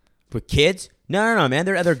kids? No, man.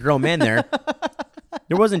 There are other grown men there.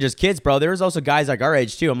 There wasn't just kids, bro. There was also guys like our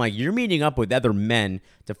age, too. I'm like, you're meeting up with other men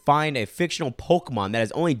to find a fictional Pokemon that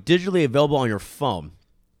is only digitally available on your phone.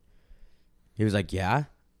 He was like, yeah.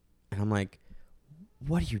 And I'm like,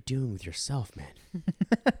 what are you doing with yourself, man?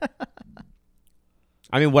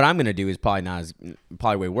 I mean, what I'm going to do is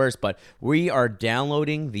probably way worse, but we are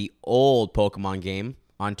downloading the old Pokemon game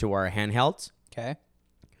onto our handhelds. Okay.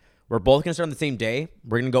 We're both going to start on the same day.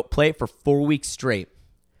 We're going to go play it for 4 weeks straight.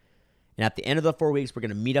 And at the end of the 4 weeks, we're going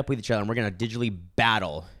to meet up with each other and we're going to digitally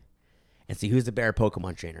battle and see who's the better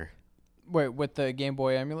Pokemon trainer. Wait, with the Game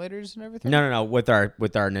Boy emulators and everything? No, with our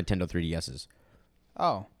Nintendo 3DSs.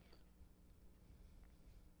 Oh.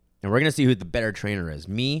 And we're going to see who the better trainer is,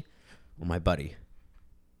 me or my buddy.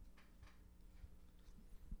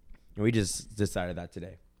 And we just decided that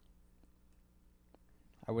today.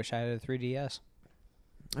 I wish I had a 3DS.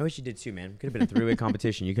 I wish you did too, man. Could have been a three-way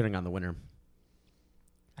competition. You could have gotten the winner.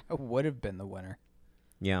 I would have been the winner.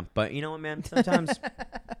 Yeah, but you know what, man? Sometimes,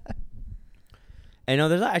 I know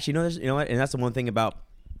there's actually you know what, and that's the one thing about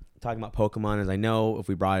talking about Pokemon is I know if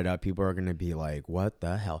we brought it up, people are gonna be like, "What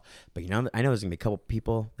the hell?" But you know, I know there's gonna be a couple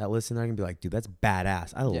people that listen. They're gonna be like, "Dude, that's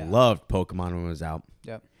badass." I loved Pokemon when it was out.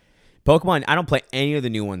 Yep. Pokemon. I don't play any of the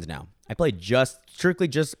new ones now. I play strictly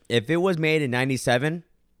if it was made in '97,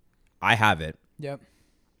 I have it. Yep.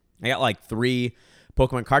 I got like 3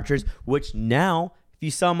 Pokemon cartridges, which now, if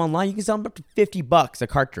you sell them online, you can sell them up to $50 a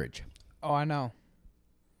cartridge. Oh, I know.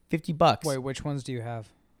 $50. Wait, which ones do you have?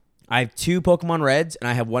 I have 2 Pokemon Reds, and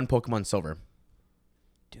I have 1 Pokemon Silver.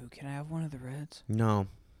 Dude, can I have one of the Reds? No.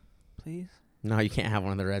 Please? No, you can't have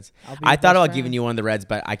one of the Reds. I'll be I your thought best about friend. giving you one of the Reds,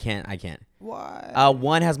 but I can't. Why?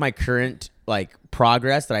 One has my current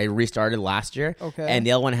progress that I restarted last year. Okay. And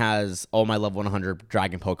the other one has all my level 100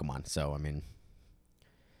 Dragon Pokemon. So, I mean...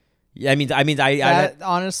 Yeah,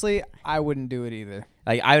 honestly, I wouldn't do it either.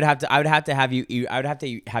 Like I would have to have you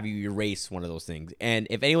erase one of those things. And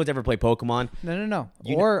if anyone's ever played Pokemon, No.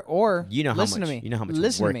 Or you know how listen much to me. you know how much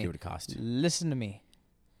Listen work to me. it would cost. Listen to me.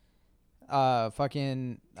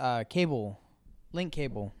 Cable, link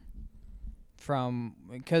cable,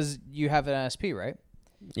 because you have an SP, right?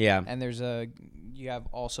 Yeah. And you have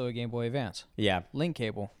also a Game Boy Advance. Yeah. Link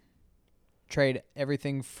cable. Trade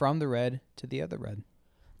everything from the red to the other red.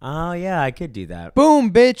 Oh yeah, I could do that.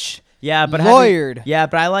 Boom, bitch. Yeah, but lawyered.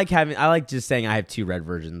 I like just saying I have 2 red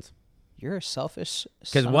versions. You're a selfish.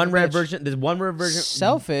 Because there's one red version.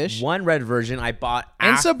 Selfish. One red version I bought.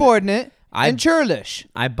 Insubordinate. And churlish.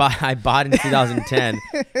 I bought in 2010.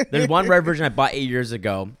 There's one red version I bought 8 years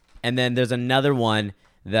ago, and then there's another one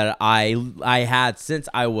that I had since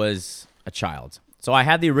I was a child. So I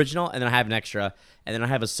have the original, and then I have an extra, and then I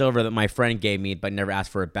have a silver that my friend gave me, but never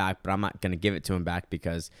asked for it back. But I'm not gonna give it to him back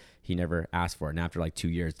because he never asked for it. And after like 2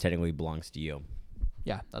 years, it technically belongs to you.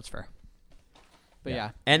 Yeah, that's fair. But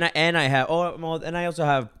yeah. And I also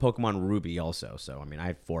have Pokemon Ruby also. So I mean, I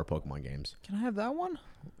have 4 Pokemon games. Can I have that one?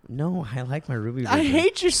 No, I like my Ruby version. I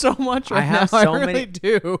hate you so much right I have now. so I really many.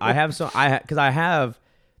 do. Because I have.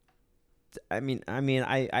 I mean.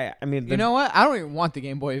 You know what? I don't even want the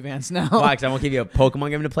Game Boy Advance now. Why? Because I won't give you a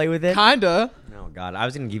Pokemon game to play with it. Kinda. Oh God, I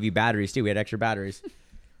was gonna give you batteries too. We had extra batteries.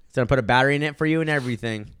 So I put a battery in it for you and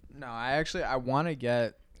everything. No, I want to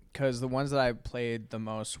get, because the ones that I played the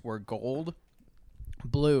most were gold,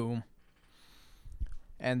 blue,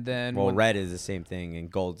 and then red is the same thing,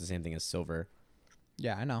 and gold is the same thing as silver.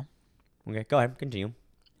 Yeah, I know. Okay, go ahead, continue.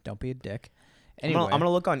 Don't be a dick. Anyway, I'm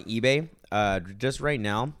gonna look on eBay, just right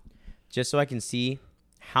now, just so I can see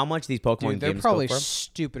how much these Pokemon they're games probably go for.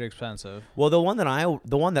 stupid expensive. Well, the one that I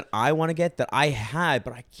want to get that I had,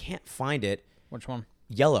 but I can't find it. Which one?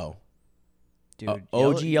 Yellow. Dude,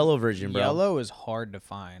 OG yellow version, bro. Yellow is hard to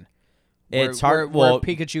find. It's hard. Where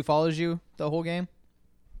Pikachu follows you the whole game.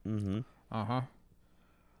 Mm-hmm. Uh-huh.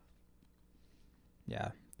 Yeah.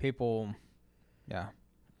 People. Yeah.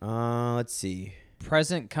 Let's see.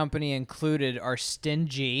 Present company included are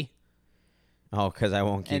stingy. Oh, because I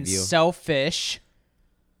won't give and you. selfish.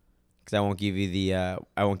 Because I won't give you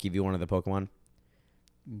I won't give you one of the Pokemon.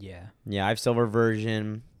 Yeah. Yeah, I have silver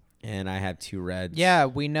version, and I have 2 reds. Yeah,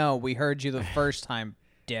 we know. We heard you the first time,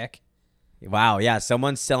 dick. Wow, yeah,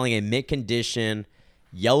 someone's selling a mint condition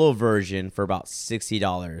yellow version for about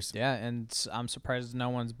 $60. Yeah, and I'm surprised no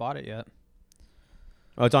one's bought it yet.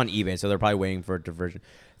 Oh, it's on eBay, so they're probably waiting for a diversion.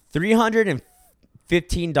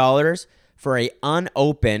 $315 for a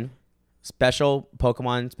unopened special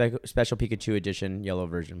Pokemon special Pikachu edition yellow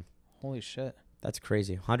version. Holy shit. That's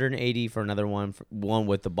crazy. $180 for another one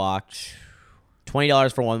with the box.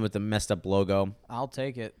 $20 for one with the messed up logo. I'll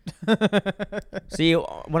take it. See,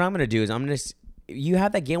 what I'm gonna do is you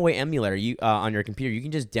have that Game Boy emulator on your computer. You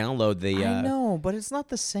can just download the. I know, but it's not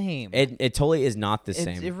the same. It totally is not the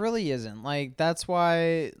same. It really isn't. Like that's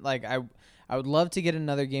why. Like I would love to get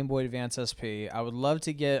another Game Boy Advance SP. I would love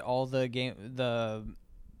to get all the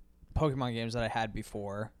Pokemon games that I had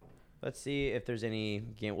before. Let's see if there's any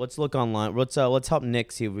game. Let's look online. Let's help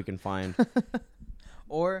Nick see if we can find.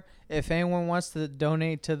 Or if anyone wants to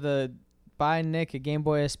donate to the Buy Nick a Game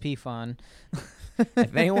Boy SP fund.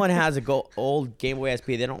 If anyone has a old Game Boy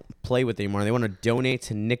SP they don't play with anymore, they want to donate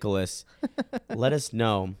to Nicholas, let us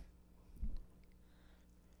know.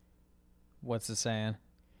 What's it saying?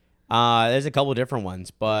 There's a couple different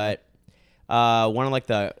ones, but one of like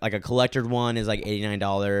a collector one is like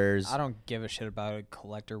 $89. I don't give a shit about a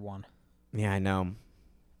collector one. Yeah, I know.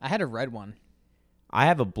 I had a red one. I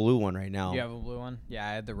have a blue one right now. You have a blue one? Yeah,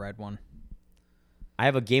 I had the red one. I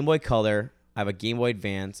have a Game Boy Color, I have a Game Boy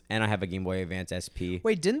Advance, and I have a Game Boy Advance SP.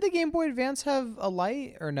 Wait, didn't the Game Boy Advance have a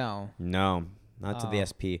light or no? No, not to the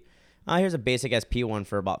SP. Here's a basic SP one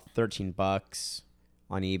for about $13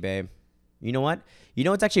 on eBay. You know what? You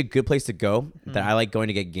know what's actually a good place to go that I like going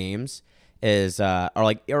to get games is or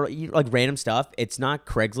like random stuff. It's not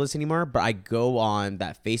Craigslist anymore, but I go on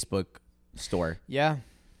that Facebook store. Yeah.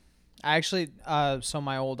 I actually so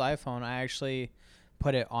my old iPhone, I actually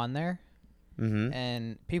put it on there. Mm-hmm.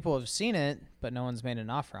 And people have seen it, but no one's made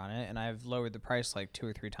an offer on it, and I've lowered the price like 2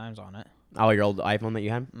 or 3 times on it. Oh, your old iPhone that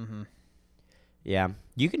you had? Mm-hmm. Yeah.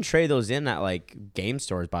 You can trade those in at like game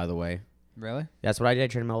stores, by the way. Really? That's what I did. I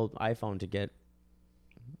traded my old iPhone to get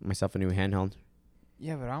myself a new handheld.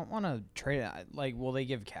 Yeah, but I don't want to trade it. Like, will they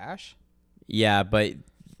give cash? Yeah, but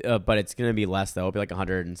it's gonna be less though. It'll be like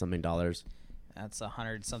 $100 and something. That's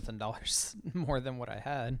 $100-something more than what I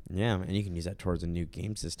had. Yeah, and you can use that towards a new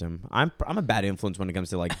game system. I'm a bad influence when it comes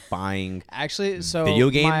to like buying actually video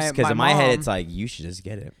games because in my head mom, it's like you should just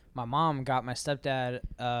get it. My mom got my stepdad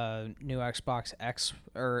a new Xbox X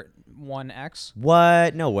or One X.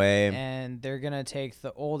 What? No way. And they're gonna take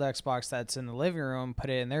the old Xbox that's in the living room, put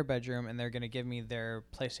it in their bedroom, and they're gonna give me their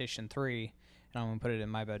PlayStation 3, and I'm gonna put it in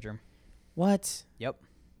my bedroom. What? Yep.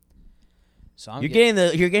 So you're getting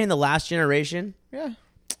the last generation. Yeah.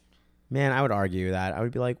 Man, I would argue that. I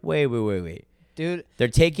would be like, wait, dude. They're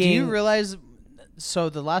taking. Do you realize? So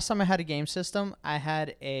the last time I had a game system, I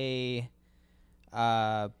had a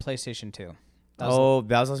PlayStation 2. That was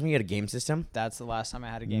the last time you had a game system? That's the last time I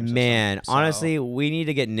had a game system. Man, honestly, we need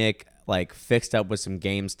to get Nick like fixed up with some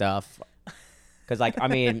game stuff. Because like, I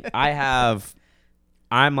mean,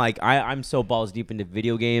 I'm so balls deep into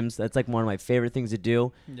video games. That's like one of my favorite things to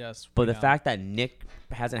do. Yes. But the fact that Nick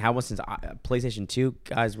hasn't had one since PlayStation 2,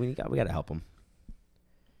 guys, we got to help him.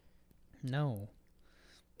 No.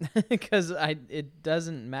 Because it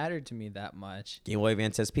doesn't matter to me that much. Game Boy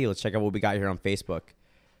Advance SP. Let's check out what we got here on Facebook.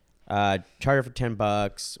 Charger for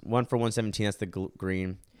 $10. One for $117. That's the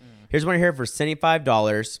green. Here's one here for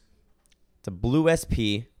 $75. It's a blue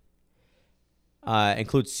SP.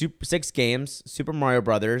 Includes 6 games: Super Mario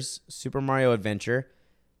Brothers, Super Mario Adventure,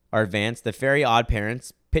 or Advance, The Fairy Odd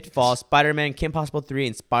Parents, Pitfall, Spider-Man, Kim Possible 3,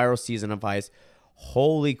 and Spyro Season of Ice.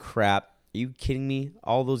 Holy crap! Are you kidding me?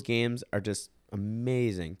 All those games are just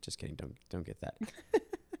amazing. Just kidding. Don't get that.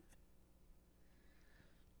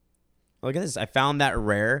 Look at this. I found that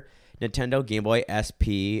rare Nintendo Game Boy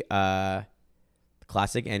SP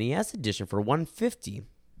Classic NES edition for $150.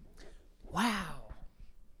 Wow.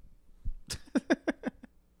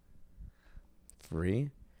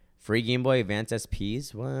 Free Game Boy Advance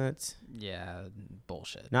SPs? What? Yeah,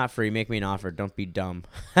 bullshit. Not free. Make me an offer. Don't be dumb.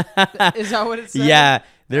 Is that what it said? Yeah.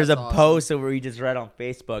 There's That's a awesome. post that we just read on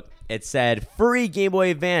Facebook. It said free Game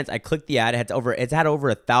Boy Advance. I clicked the ad. It's had over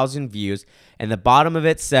 1,000 views, and the bottom of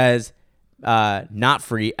it says, "Not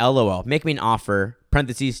free. LOL. Make me an offer.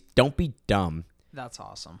 Parentheses. Don't be dumb." That's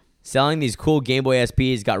awesome. Selling these cool Game Boy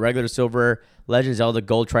SPs. Got regular silver, Legend of Zelda,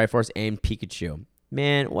 Gold Triforce, and Pikachu.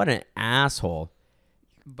 Man, what an asshole.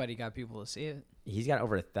 But he got people to see it. He's got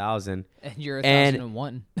over 1,000. And you're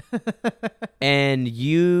 1,001. And do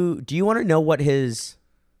you want to know what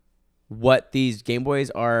these Game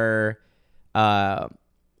Boys are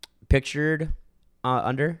pictured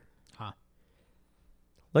under? Huh.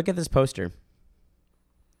 Look at this poster.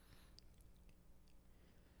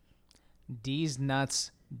 D's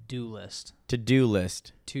nuts do list. To-do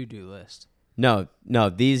list. To-do list. No,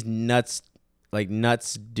 these nuts, like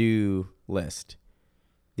nuts do list.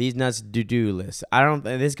 These nuts do list.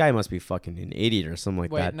 This guy must be fucking an idiot or something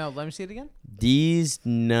like that. Wait, no, let me see it again. These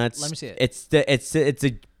nuts. Let me see it. It's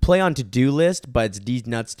a play on to-do list, but it's these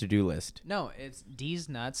nuts to-do list. No, it's D's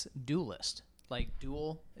nuts do list. like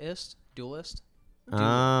duelist.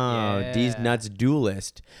 Oh, D's Yeah. nuts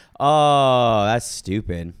duelist. Oh, that's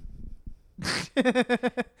stupid.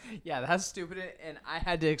 Yeah, that's stupid, and I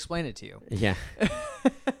had to explain it to you. Yeah.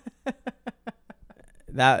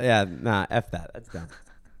 Nah, F that. That's dumb.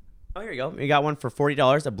 Oh, here you go. You got one for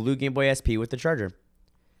 $40, a blue Game Boy SP with the charger.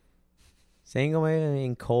 Sangome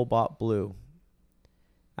in Cobalt Blue.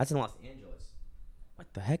 That's in Los Angeles. What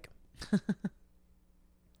the heck?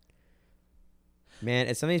 Man,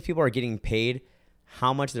 if some of these people are getting paid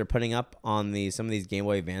how much they're putting up on some of these Game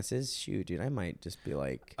Boy Advances, shoot, dude, I might just be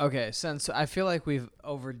like... Okay, since I feel like we've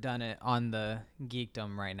overdone it on the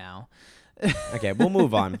geekdom right now. Okay, we'll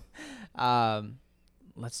move on.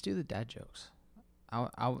 Let's do the dad jokes.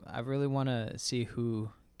 I really want to see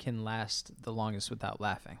who can last the longest without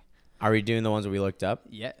laughing. Are we doing the ones that we looked up?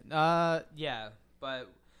 Yeah. Yeah. But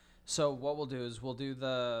so what we'll do is we'll do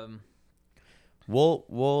the. We'll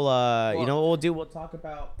you know what we'll do? We'll talk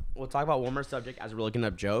about one more subject as we're looking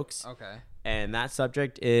up jokes. Okay. And that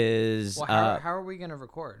subject is Well, how are we gonna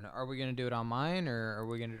record? Are we gonna do it on mine or are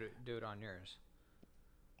we gonna do it on yours?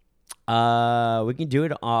 We can do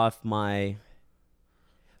it off my.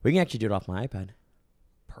 We can actually do it off my iPad.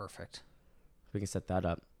 Perfect. We can set that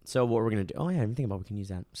up. So what we're gonna do? Oh yeah, I didn't think about we can use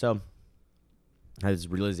that. So, has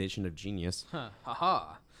realization of genius. Huh.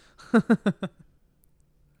 Haha.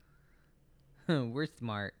 We're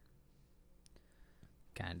smart.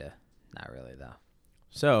 Kinda. Not really though.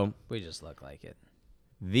 So We just look like it.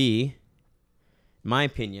 in my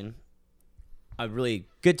opinion, a really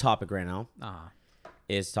good topic right now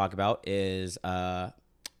is to talk about is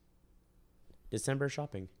December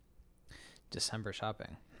shopping. December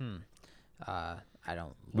shopping. I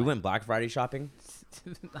don't. We went Black Friday shopping.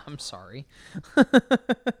 I'm sorry.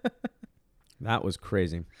 That was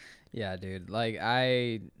crazy. Yeah, dude.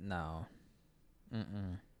 No.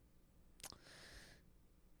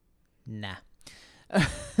 Nah.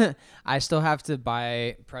 I still have to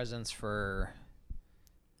buy presents for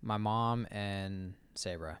my mom and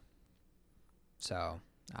Sabra. So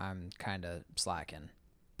I'm kind of slacking.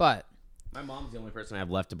 But My mom's the only person I have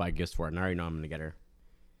left to buy gifts for, and I already know I'm going to get her.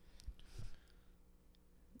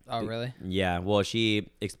 oh, really? Yeah, well, she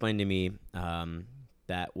explained to me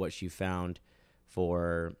that what she found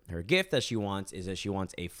for her gift that she wants is that she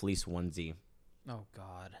wants a fleece onesie. Oh,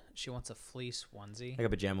 God. She wants a fleece onesie. Like a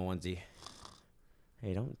pajama onesie.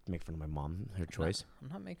 Hey, don't make fun of my mom. Her choice. I'm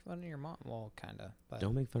not making fun of your mom. Well, kind of. But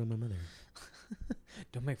Don't make fun of my mother.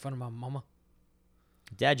 don't make fun of my mama.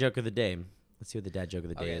 Dad joke of the day. Let's see what the dad joke of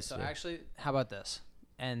the day Okay, is. so today. actually, how about this?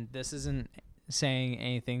 And this isn't saying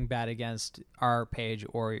anything bad against our page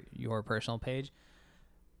or your personal page,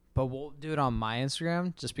 but we'll do it on my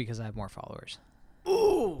Instagram just because I have more followers.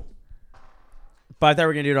 Ooh. But I thought we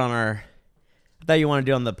were going to do it on our... I thought you wanted to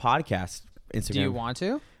do it on the podcast Instagram. Do you want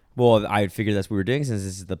to? Well, I figured that's what we were doing since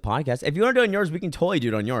this is the podcast. If you want to do it on yours, we can totally do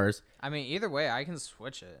it on yours. I mean, either way, I can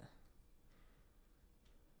switch it.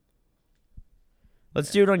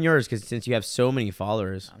 Let's do it on yours because since you have so many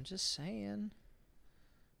followers. I'm just saying.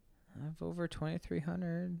 I have over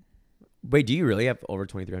 2,300. Wait, do you really have over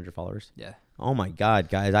 2,300 followers? Yeah. Oh my God,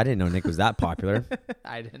 guys. I didn't know Nick was that popular.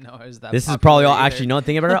 I didn't know it was that This is popular probably all, either. actually, no,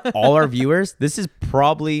 think about it. All our viewers, this is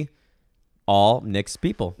probably all Nick's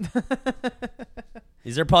people.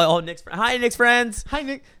 These are probably all Nick's friends. Hi, Nick's friends. Hi,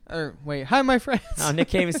 Nick. Or wait, hi, my friends. Oh, Nick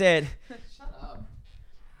can't even say it. Shut up.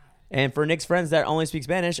 And for Nick's friends that only speak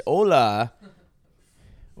Spanish, hola.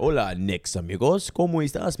 Hola, Nick's amigos. ¿Cómo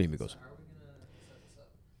estás, mi amigos?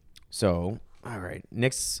 So, all right.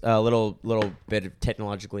 Nick's a little bit of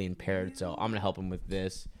technologically impaired, so I'm going to help him with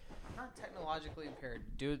this. Not technologically impaired.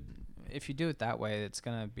 Dude, if you do it that way, it's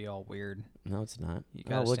going to be all weird. No, it's not. You Oh,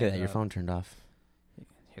 gotta look at stand that. Your up. phone turned off.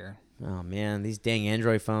 Here. Oh, man. These dang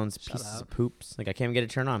Android phones, Shut pieces up. of poops. Like, I can't even get it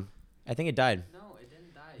turned on. I think it died. No, it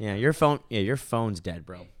didn't die. Yeah, your phone's dead,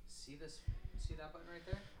 bro. Hey, see that button right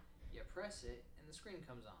there? You press it, and the screen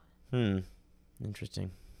comes on.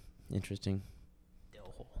 Interesting.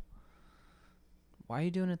 Dill hole. Why are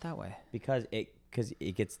you doing it that way? Because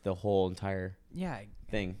it gets the whole entire Yeah.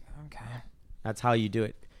 thing. Okay. That's how you do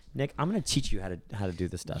it. Nick, I'm gonna teach you how to do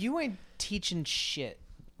this stuff. You ain't teaching shit.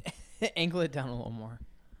 Angle it down a little more.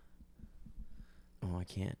 Oh, I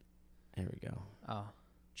can't. There we go. Oh.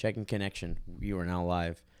 Checking connection. You are now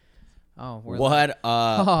live. Oh. What?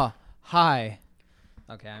 Oh, hi.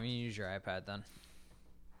 Okay, I'm gonna use your iPad then.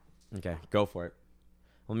 Okay, go for it.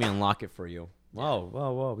 Let me unlock it for you.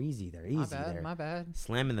 Whoa. Easy there. Easy there. My bad.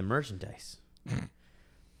 Slamming the merchandise.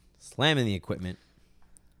 Slamming the equipment.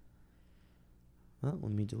 Well,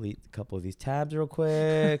 let me delete a couple of these tabs real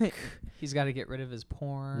quick. He's got to get rid of his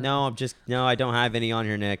porn. No, I don't have any on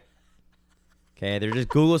here, Nick. Okay, they're just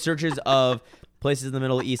Google searches of places in the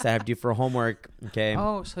Middle East I have to do for homework. Okay.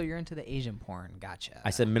 Oh, so you're into the Asian porn. Gotcha. I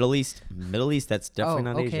said Middle East. Middle East. That's definitely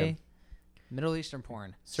not okay. Asia. Middle Eastern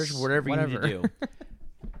porn. Search for whatever you need to do.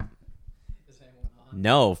 Is anyone on?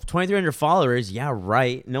 No, 2,300 followers. Yeah,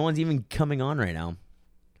 right. No one's even coming on right now.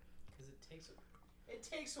 Because it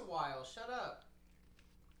takes a while. Shut up.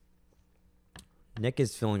 Nick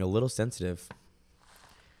is feeling a little sensitive.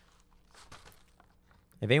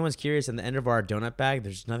 If anyone's curious, at the end of our donut bag,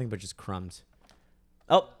 there's nothing but just crumbs.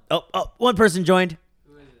 Oh, one person joined.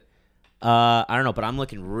 Who is it? I don't know, but I'm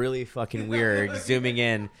looking really fucking weird zooming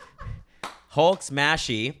in. Hulk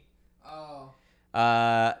Smashy. Oh.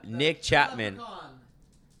 Nick Chapman. Leprechaun.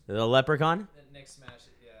 The leprechaun? Nick Smash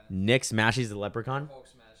it, yeah. Nick Smashy's the leprechaun? Hulk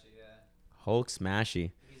Smash it, yeah. Hulk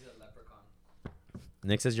Smashy. He's a leprechaun.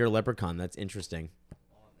 Nick says you're a leprechaun. That's interesting.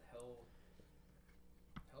 Oh,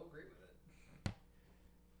 he'll agree with it.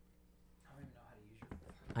 I don't even know how to use your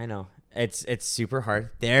phone. I know. It's super hard.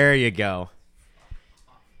 There you go.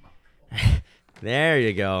 There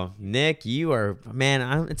you go. Nick, you are,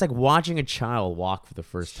 man, it's like watching a child walk for the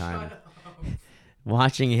first time.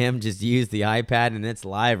 Watching him just use the iPad, and it's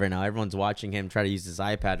live right now. Everyone's watching him try to use his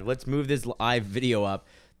iPad. Let's move this live video up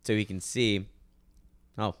so we can see.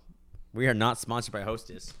 Oh, we are not sponsored by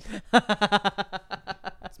Hostess.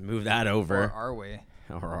 Let's move that over. Or are we?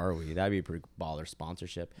 Or are we? That'd be a pretty baller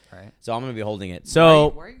sponsorship. Right. So I'm going to be holding it. So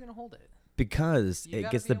Why are you going to hold it? because You it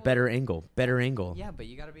gotta gets be the able better angle. Better angle. Yeah, but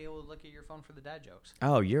you got to be able to look at your phone for the dad jokes.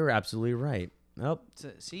 Oh, you're absolutely right. Oh, So,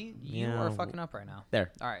 see, you Yeah. are fucking up right now.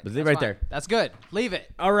 there. All right. Leave it that's right fine. there. That's good. Leave it.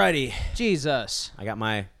 Alrighty. Jesus. I got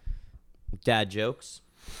my dad jokes.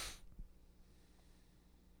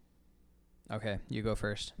 Okay, you go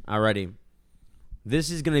first. Alrighty. This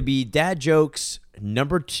is going to be dad jokes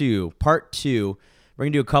number 2, part 2. We're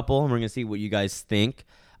going to do a couple, and we're going to see what you guys think.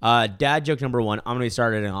 Dad joke number 1. I'm going to be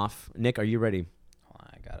starting off. Nick, are you ready? Hold on,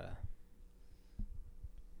 I gotta.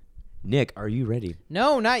 Nick, are you ready?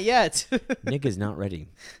 No, not yet. Nick is not ready.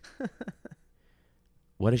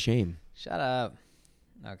 What a shame. Shut up.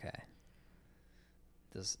 Okay.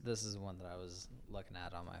 This is one that I was looking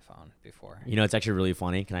at on my phone before. You know, it's actually really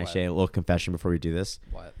funny. Can I What? say a little confession before we do this?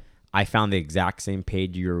 What? I found the exact same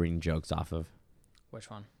page you were reading jokes off of. Which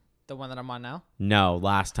one? The one that I'm on now? No,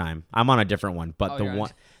 last time. I'm on a different one, but Oh, the you're on one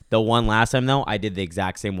it. the one last time though, I did the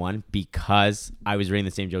exact same one because I was reading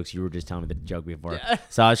the same jokes you were just telling me the joke before. Yeah.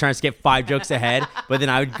 So I was trying to skip 5 jokes ahead, but then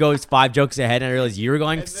I would go 5 jokes ahead and I realized you were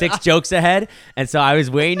going 6 jokes ahead, and so I was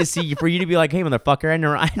waiting to see for you to be like, "Hey motherfucker,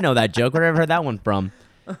 I know that joke. Where have I heard that one from?"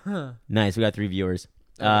 Nice. We got 3 viewers.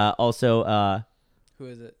 Okay. Also Who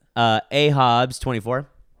is it? A Hobbs 24.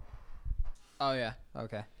 Oh, yeah.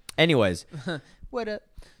 Okay. Anyways, What up?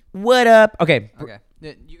 what up? Okay. Okay.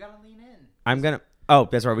 You gotta lean in. I'm going to Oh,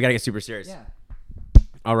 that's right. We got to get super serious. Yeah.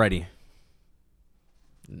 Alrighty.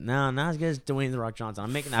 No, not as good as Dwayne The Rock Johnson.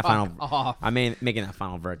 I'm making that Fuck final. off. I'm making that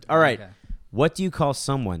final verdict. All right. Okay. What do you call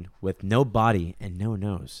someone with no body and no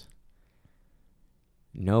nose?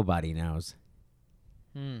 Nobody knows.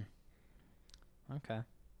 Okay.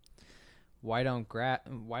 Why don't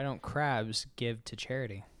crabs give to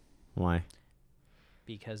charity? Why?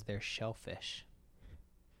 Because they're shellfish.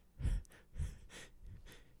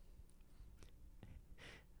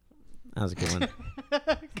 That was a good one.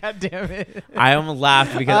 God damn it. I almost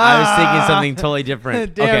laughed because I was thinking something totally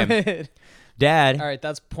different. Damn Okay. it. Dad, All right,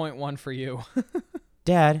 that's 0.1 for you.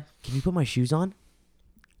 Dad, can you put my shoes on?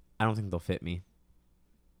 I don't think they'll fit me.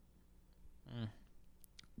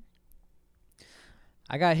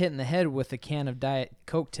 I got hit in the head with a can of Diet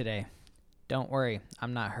Coke today. Don't worry,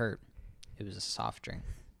 I'm not hurt. It was a soft drink.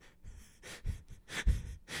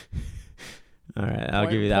 All right, I'll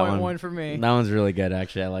give you that one. 0.1 for me. That one's really good,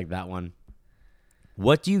 actually. I like that one.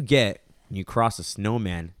 What do you get when you cross a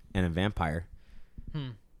snowman and a vampire?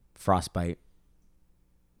 Frostbite.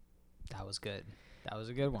 That was good. That was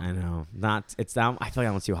a good one. I know. It's that. I feel like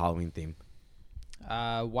I want to see a Halloween theme.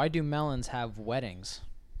 Why do melons have weddings?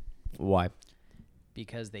 Why?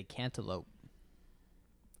 Because they cantaloupe.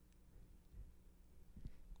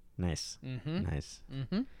 Nice. Mm-hmm. Nice.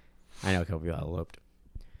 Mm-hmm. I know a couple people that eloped.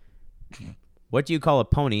 What do you call a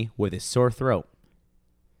pony with a sore throat?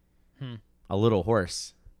 A little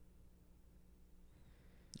horse.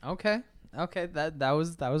 Okay. Okay. That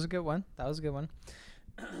was a good one. That was a good one.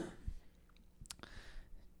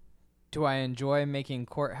 Do I enjoy making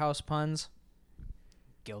courthouse puns?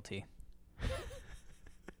 Guilty.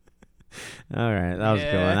 All right, that was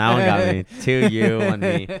a good one. That one got me. 2 you, 1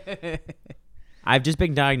 me. I've just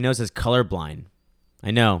been diagnosed as colorblind.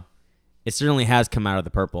 I know. It certainly has come out of the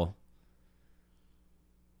purple.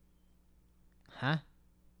 Huh?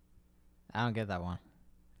 I don't get that one.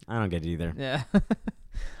 I don't get it either. Yeah.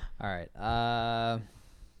 All right.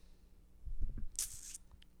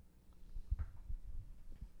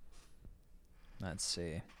 Let's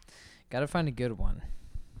see. Got to find a good one.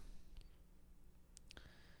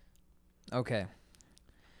 Okay.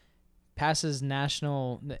 Passes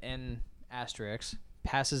national in asterisk.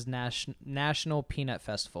 Passes national peanut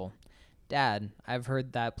festival. Dad, I've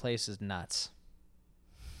heard that place is nuts.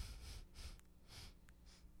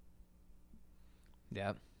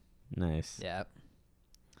 Yep. Nice. Yep.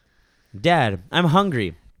 Dad, I'm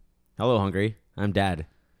hungry. Hello, hungry. I'm Dad.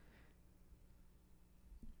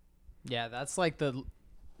 Yeah, that's like the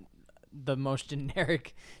most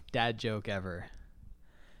generic dad joke ever.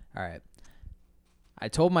 All right. I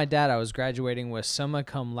told my dad I was graduating with summa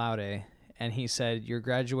cum laude, and he said, "You're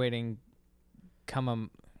graduating I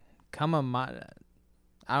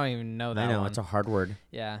don't even know that I know, one. it's a hard word.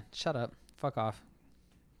 Yeah, shut up. Fuck off.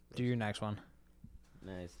 Do your next one.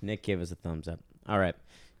 Nice. Nick gave us a thumbs up. All right.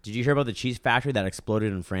 Did you hear about the cheese factory that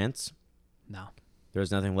exploded in France? No. There was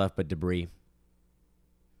nothing left but debris.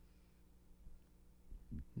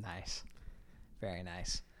 Nice. Very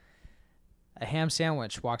nice. A ham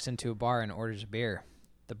sandwich walks into a bar and orders a beer.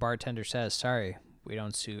 The bartender says, "Sorry, we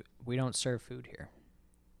don't serve food here."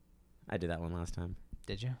 I did that one last time.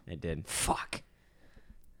 Did you? I did. Fuck.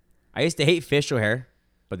 I used to hate fish O'Hare,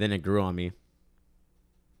 but then it grew on me.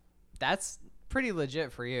 That's pretty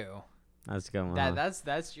legit for you. That's a good one.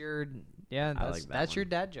 That's your that's your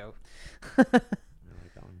dad joke. I like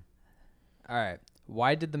that one. All right.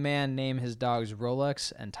 Why did the man name his dogs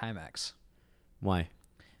Rolex and Timex? Why?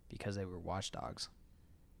 Because they were watchdogs.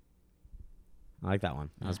 I like that one.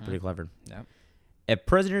 That was pretty clever. Yep. If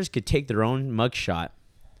prisoners could take their own mugshot,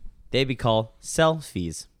 they'd be called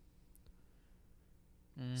selfies.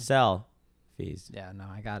 Selfies. Yeah, no,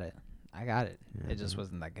 I got it. Yeah, It just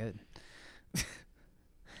wasn't that good.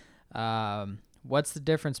 What's the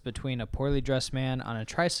difference between a poorly dressed man on a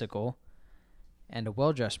tricycle and a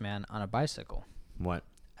well-dressed man on a bicycle? What?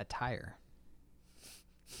 Attire.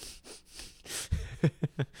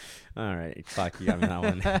 All right. Fuck, you got me that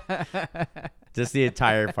one. Just the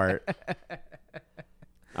entire part.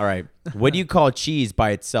 All right. What do you call cheese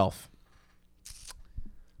by itself?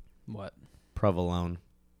 What? Provolone.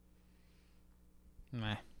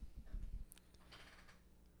 Meh.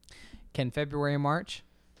 Can February march?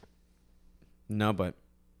 No, but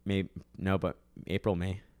April,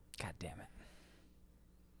 May. God damn it.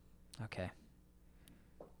 Okay.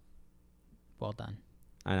 Well done.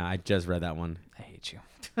 I know. I just read that one. I hate you.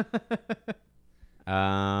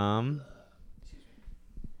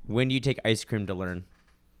 When do you take ice cream to learn?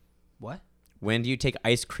 What? When do you take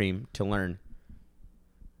ice cream to learn?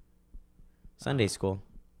 Sunday school.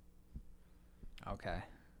 Okay.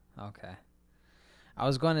 I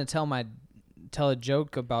was going to tell a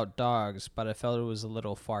joke about dogs, but I felt it was a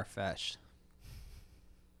little far-fetched.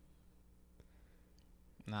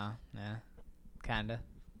 No, yeah, kinda.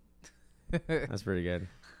 That's pretty good.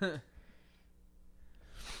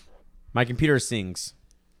 My computer sings.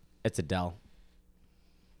 It's Adele.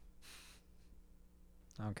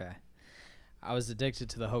 Okay. I was addicted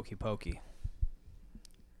to the hokey pokey,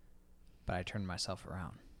 but I turned myself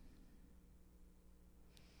around.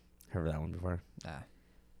 Heard that one before.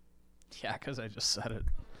 Yeah, because I just said it.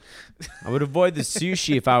 I would avoid the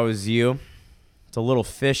sushi if I was you. It's a little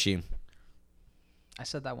fishy. I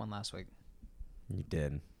said that one last week. You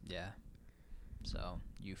did. Yeah. So,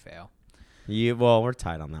 you fail. Well, we're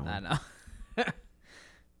tied on that one. I know.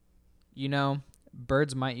 You know,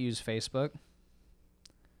 birds might use Facebook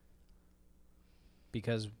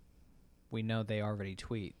because we know they already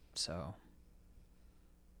tweet, so.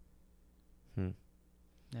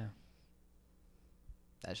 Yeah.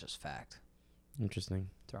 That's just fact. Interesting.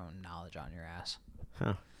 Throwing knowledge on your ass.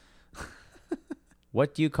 Huh.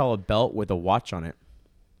 What do you call a belt with a watch on it?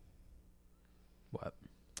 What?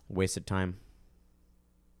 Waste of time.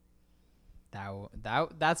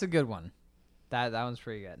 That's a good one. That one's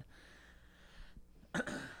pretty good.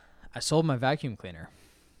 I sold my vacuum cleaner.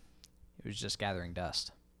 It was just gathering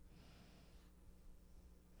dust.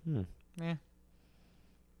 Yeah.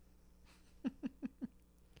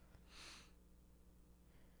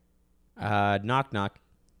 Knock knock.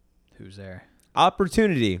 Who's there?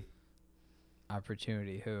 Opportunity.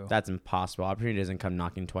 Opportunity. Who? That's impossible. Opportunity doesn't come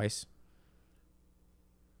knocking twice.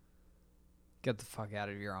 Get the fuck out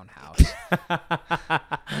of your own house.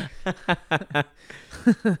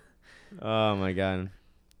 Oh my god.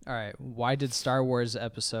 All right. Why did Star Wars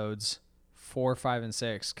episodes 4, 5, and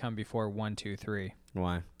 6 come before 1, 2, 3?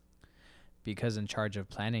 Why? Because in charge of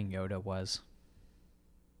planning Yoda was.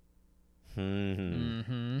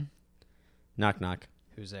 Mm-hmm. Knock knock.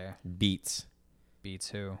 Who's there? Beats. Beats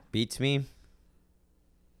who? Beats me.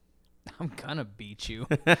 I'm gonna beat you.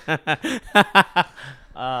 Oh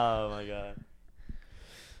my god.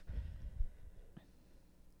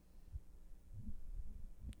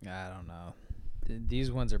 I don't know.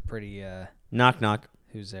 These ones are pretty. Knock knock.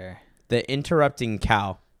 Who's there? The interrupting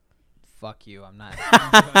cow. Fuck you. I'm not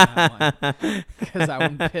doing that one because that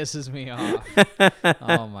one pisses me off.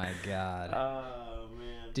 Oh my god. Oh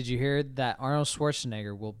man. Did you hear that Arnold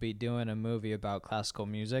Schwarzenegger will be doing a movie about classical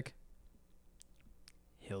music?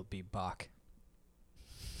 He'll be Bach.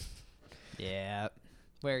 Yeah.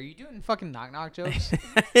 Wait, are you doing fucking knock knock jokes?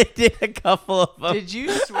 I did a couple of them. Did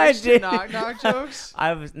you switch to knock knock jokes?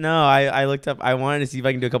 I looked up. I wanted to see if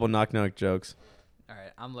I can do a couple knock knock jokes. All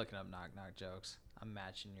right, I'm looking up knock knock jokes. I'm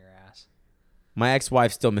matching your ass. My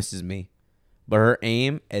ex-wife still misses me, but her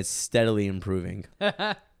aim is steadily improving.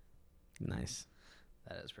 Nice.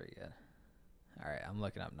 That is pretty good. All right, I'm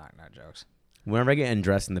looking up knock knock jokes. Whenever I get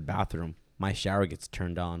undressed in the bathroom, my shower gets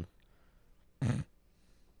turned on.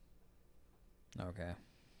 Okay.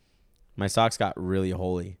 My socks got really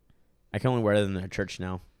holy. I can only wear them in church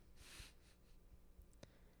now.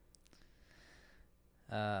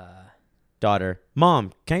 Daughter,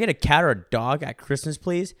 Mom, can I get a cat or a dog at Christmas,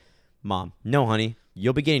 please? Mom, no, honey.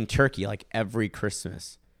 You'll be getting turkey like every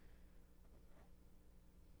Christmas.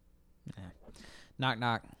 Yeah. Knock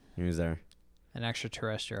knock. Who's there? An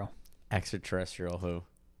extraterrestrial. Extraterrestrial who?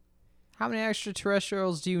 How many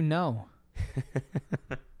extraterrestrials do you know?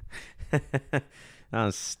 That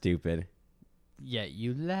was stupid. Yet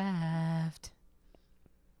you laughed.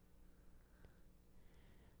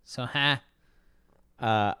 So,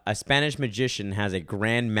 A Spanish magician has a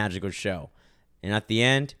grand magical show. And at the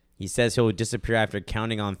end, he says he'll disappear after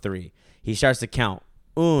counting on 3. He starts to count.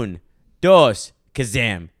 1, 2,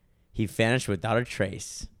 kazam. He vanished without a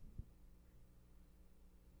trace.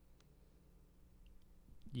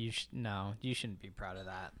 No, you shouldn't be proud of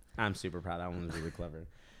that. I'm super proud. That one was really clever.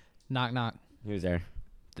 Knock knock. Who's there?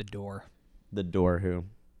 The door. The door who?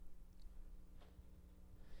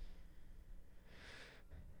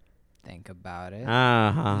 Think about it.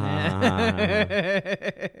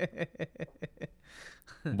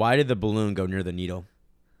 Why did the balloon go near the needle?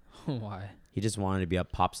 Why? He just wanted to be a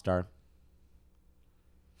pop star.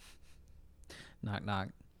 Knock knock.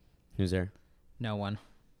 Who's there? No one.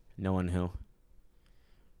 No one who?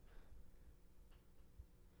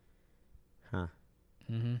 Huh.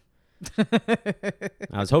 Mm-hmm.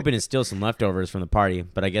 I was hoping to steal some leftovers from the party,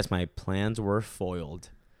 but I guess my plans were foiled.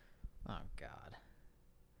 Oh, God.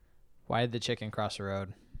 Why did the chicken cross the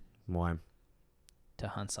road? Why? To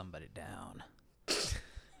hunt somebody down.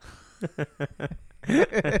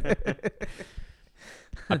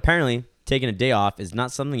 Apparently, taking a day off is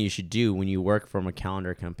not something you should do when you work from a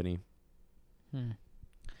calendar company.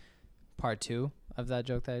 Part 2 of that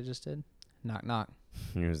joke that I just did. Knock knock.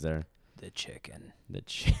 Who's there? The chicken.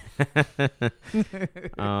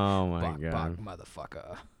 Oh my Bok, god. bok,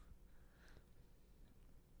 motherfucker.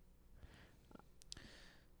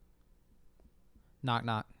 Knock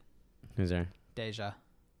knock. Who's there? Deja.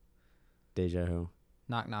 Deja who?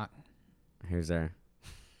 Knock knock. Who's there?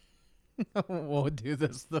 We'll do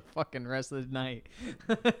this the fucking rest of the night.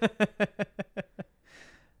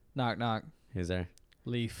 Knock knock. Who's there?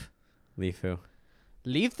 Leaf. Leaf who?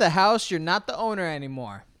 Leave the house. You're not the owner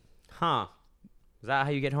anymore. Huh. Is that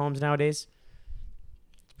how you get homes nowadays?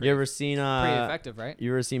 You ever seen Pretty effective, right?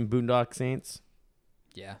 You ever seen Boondock Saints?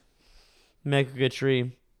 Yeah. Make a good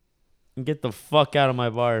tree. And get the fuck out of my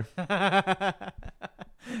bar.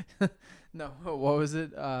 No, what was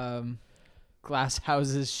it? Glass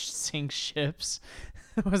houses sink ships.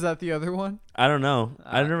 Was that the other one? I don't know.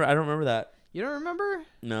 I don't remember that. You don't remember?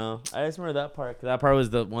 No, I just remember that part. 'Cause that part was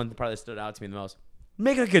the one part that stood out to me the most.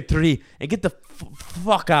 Make a good tree and get the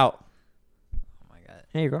fuck out. Oh my god.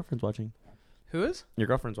 Hey, your girlfriend's watching. Who is? Your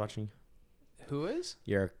girlfriend's watching. Who is?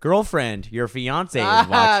 Your girlfriend, your fiance is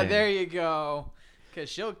watching. There you go. Because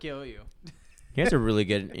she'll kill you. Here's a really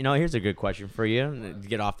good, here's a good question for you. To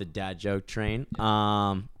get off the dad joke train.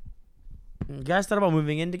 You guys thought about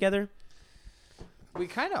moving in together? We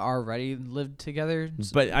kind of already lived together.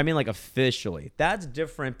 But I mean, like, officially. That's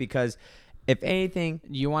different because, if anything,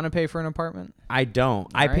 You want to pay for an apartment? I don't.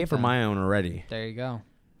 I right, pay for then. my own already. There you go.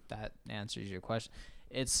 That answers your question.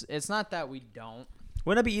 It's not that we don't.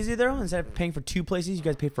 Wouldn't that be easier, though? Instead of paying for 2 places, you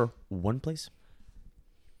guys pay for 1 place?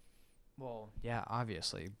 Well, yeah,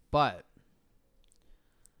 obviously, but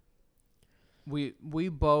we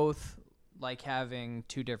both like having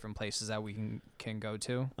 2 different places that we can go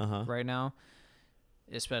to right now,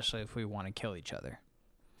 especially if we want to kill each other.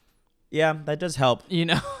 Yeah, that does help. You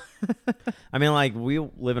know, I mean, like, we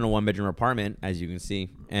live in a 1-bedroom apartment, as you can see,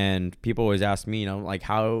 and people always ask me, like,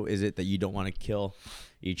 how is it that you don't want to kill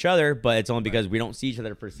each other? But it's only because we don't see each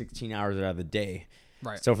other for 16 hours out of the day.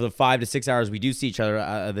 Right. So for the 5 to 6 hours we do see each other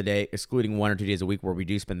out of the day, excluding 1 or 2 days a week where we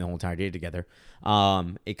do spend the whole entire day together,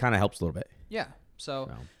 it kind of helps a little bit. Yeah.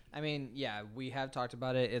 So, I mean, yeah, we have talked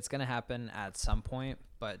about it. It's going to happen at some point,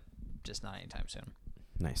 but just not anytime soon.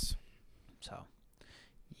 Nice. So,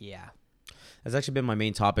 yeah. That's actually been my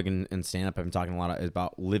main topic in stand-up. I've been talking a lot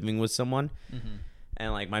about living with someone. Mm-hmm.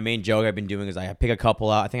 And, like, my main joke I've been doing is I pick a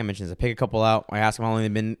couple out. I think I mentioned this. I pick a couple out. I ask them how long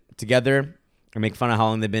they've been together. I make fun of how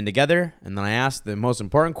long they've been together. And then I ask the most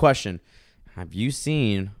important question. Have you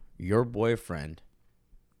seen your boyfriend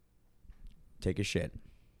take a shit?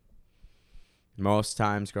 Most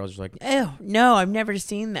times, girls are like, "Oh, no, I've never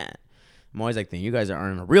seen that." I'm always like, "Then you guys are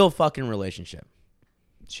in a real fucking relationship."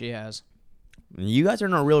 She has. You guys are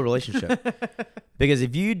in a real relationship. Because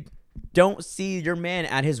if you don't see your man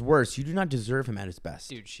at his worst, you do not deserve him at his best.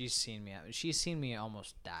 Dude, she's seen me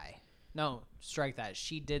almost die. No, strike that.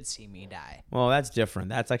 She did see me die. Well, that's different.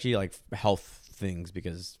 That's actually like health things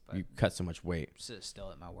because you cut so much weight.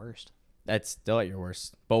 Still at my worst. That's still at your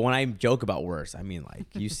worst. But when I joke about worse, I mean, like,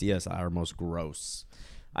 you see us at our most gross.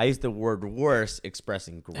 I use the word worse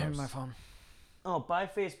expressing gross. There's my phone. Oh, bye,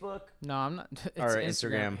 Facebook. No, I'm not. It's Or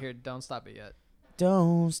Instagram. Instagram. Here, don't stop it yet.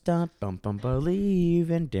 Don't stop,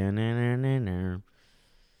 believing.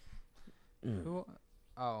 Who?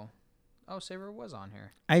 Oh, Saber was on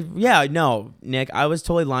here. No, Nick, I was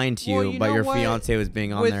totally lying to you, Well, you but know your what? fiance was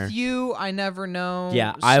being on With there. you, I never know.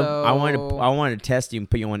 Yeah, so I wanted to test you and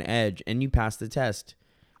put you on edge, and you passed the test.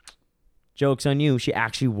 Joke's on you. She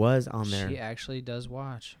actually was on there. She actually does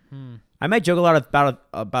watch. I might joke a lot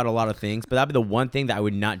about a lot of things, but that'd be the one thing that I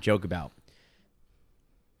would not joke about.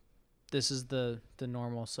 This is the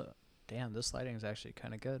normal. So, damn, this lighting is actually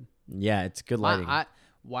kind of good. Yeah, it's good lighting.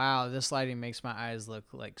 Wow, this lighting makes my eyes look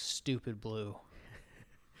like stupid blue.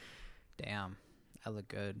 Damn, I look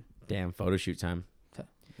good. Damn, photo shoot time.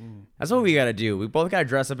 That's what we got to do. We both got to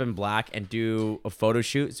dress up in black and do a photo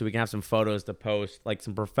shoot so we can have some photos to post, like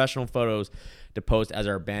some professional photos to post as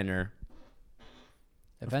our banner.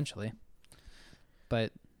 Eventually.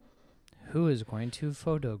 But who is going to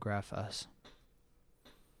photograph us?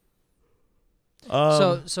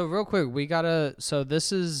 So real quick, we got to... So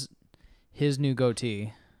this is his new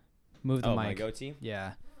goatee. Move the mic. My goatee?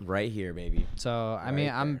 Yeah. Right here, baby. So, I mean,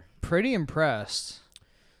 Right I'm there. pretty impressed.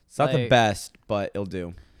 It's not the best, but it'll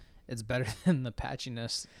do. It's better than the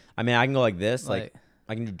patchiness. I mean, I can go like this. Like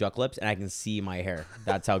I can do duck lips, and I can see my hair.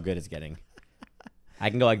 That's how good it's getting. I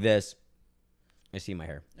can go like this. I see my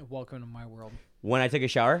hair. Welcome to my world. When I take a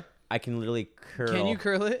shower, I can literally curl. Can you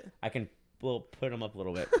curl it? I can put them up a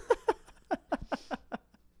little bit.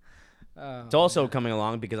 It's also coming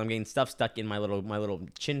along because I'm getting stuff stuck in my little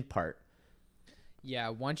chin part. Yeah,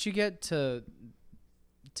 once you get to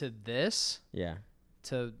this, Yeah.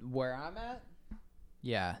 to where I'm at,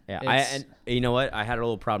 yeah. And you know what? I had a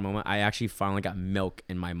little proud moment. I actually finally got milk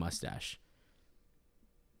in my mustache.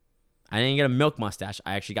 I didn't get a milk mustache.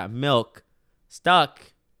 I actually got milk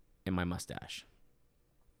stuck in my mustache.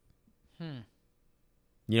 You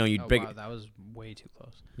know, wow, that was way too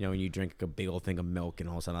close. You know, when you drink a big old thing of milk and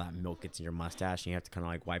all of a sudden that milk gets in your mustache and you have to kind of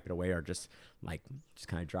like wipe it away or just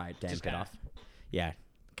kind of dry it, damp it off. Yeah,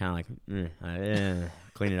 kind of like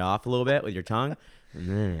clean it off a little bit with your tongue.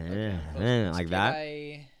 Like that.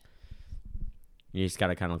 You just got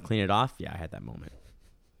to kind of clean it off. Yeah, I had that moment.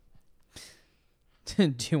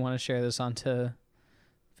 Do you want to share this onto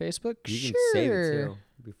Facebook? You can save it too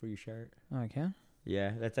before you share it. Oh, I can?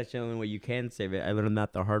 Yeah, that's actually the only way you can save it. I learned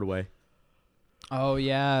that the hard way. Oh,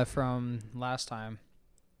 yeah, from last time.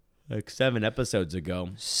 Like 7 episodes ago.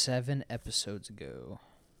 7 episodes ago.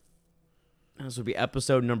 This would be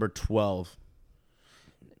episode number 12.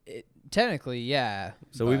 Technically, yeah.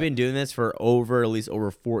 So we've been doing this for at least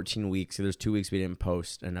over 14 weeks. So there's 2 weeks we didn't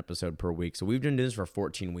post an episode per week. So we've been doing this for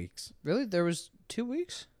 14 weeks. Really? There was 2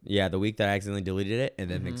 weeks? Yeah, the week that I accidentally deleted it and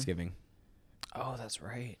then Thanksgiving. Oh, that's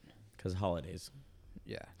right. Because holidays.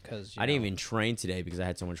 Yeah, because I didn't even train today because I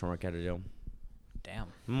had so much homework I had to do. Damn.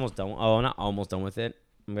 I'm almost done. Oh, I'm not almost done with it.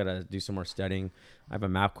 I'm going to do some more studying. I have a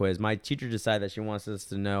math quiz. My teacher decided that she wants us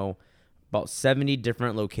to know about 70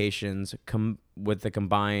 different locations with the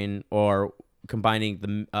combining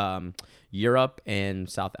the Europe and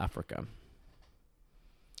South Africa.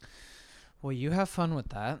 Well, you have fun with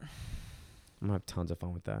that. I'm going to have tons of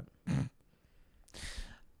fun with that.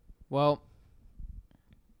 Well,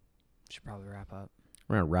 should probably wrap up.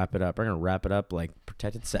 We're going to wrap it up. We're going to wrap it up like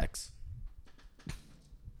protected sex.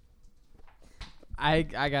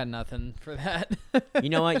 I got nothing for that. You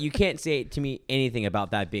know what? You can't say to me anything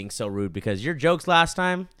about that being so rude because your jokes last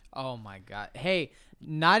time. Oh my god. Hey,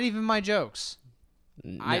 not even my jokes.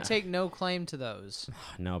 I Nah. take no claim to those.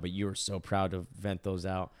 No, but you were so proud to vent those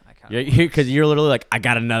out. I kinda Because you're literally like, I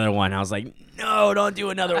got another one. I was like, no, don't do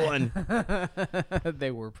another one. They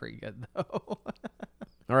were pretty good though.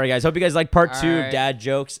 All right, guys. Hope you guys like part 2 All of right. dad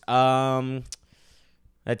jokes.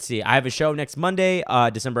 Let's see. I have a show next Monday,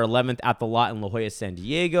 December 11th at the Lot in La Jolla, San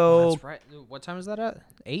Diego, That's right. What time is that at?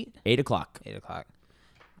 8? 8 o'clock. 8 o'clock.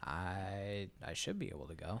 I should be able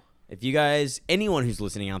to go. If you guys, anyone who's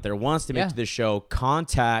listening out there wants to make Yeah. to the show,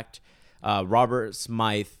 contact Robert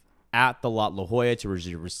Smythe at the Lot La Jolla to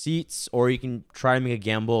reserve receipts, or you can try to make a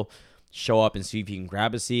gamble, show up and see if you can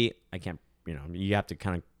grab a seat. I can't, you have to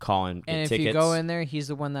kind of call and get And if tickets. you go in there, he's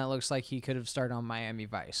the one that looks like he could have started on Miami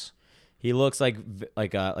Vice. He looks like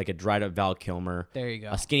a dried up Val Kilmer, There you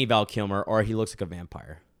go. a skinny Val Kilmer, or he looks like a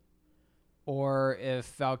vampire. Or if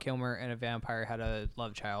Val Kilmer and a vampire had a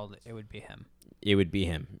love child, it would be him. It would be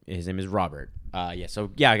him. His name is Robert. So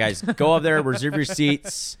guys, go up there, reserve your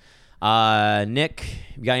seats. Nick,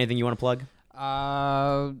 you got anything you want to plug?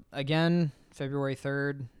 Again, February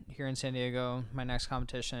 3rd here in San Diego. My next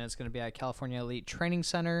competition is going to be at California Elite Training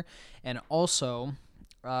Center. And also,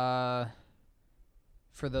 for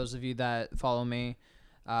those of you that follow me,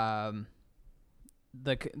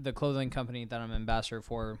 the clothing company that I'm ambassador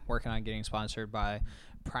for, working on getting sponsored by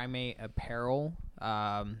Primate Apparel.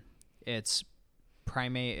 It's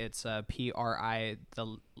Primate. It's PRI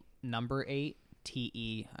the number 8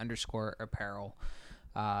 TE_apparel.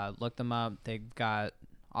 Look them up. They've got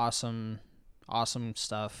awesome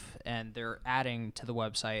stuff, and they're adding to the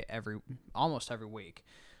website almost every week.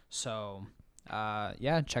 So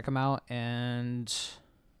check them out, and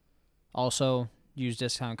also use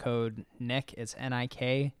discount code Nick. It's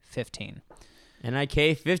NIK15.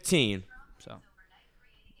 NIK15. So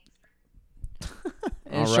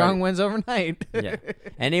All and strong wins overnight. Yeah.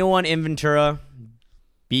 Anyone in Ventura,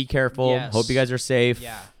 be careful. Yes. Hope you guys are safe.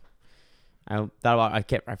 Yeah, I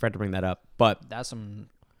forgot to bring that up, but that's some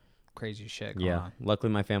crazy shit going yeah, on.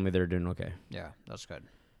 luckily my family, they're doing okay. Yeah, that's good.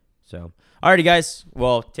 So, alrighty guys,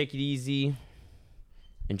 well, take it easy.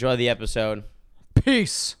 Enjoy the episode.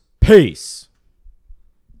 Peace. Peace.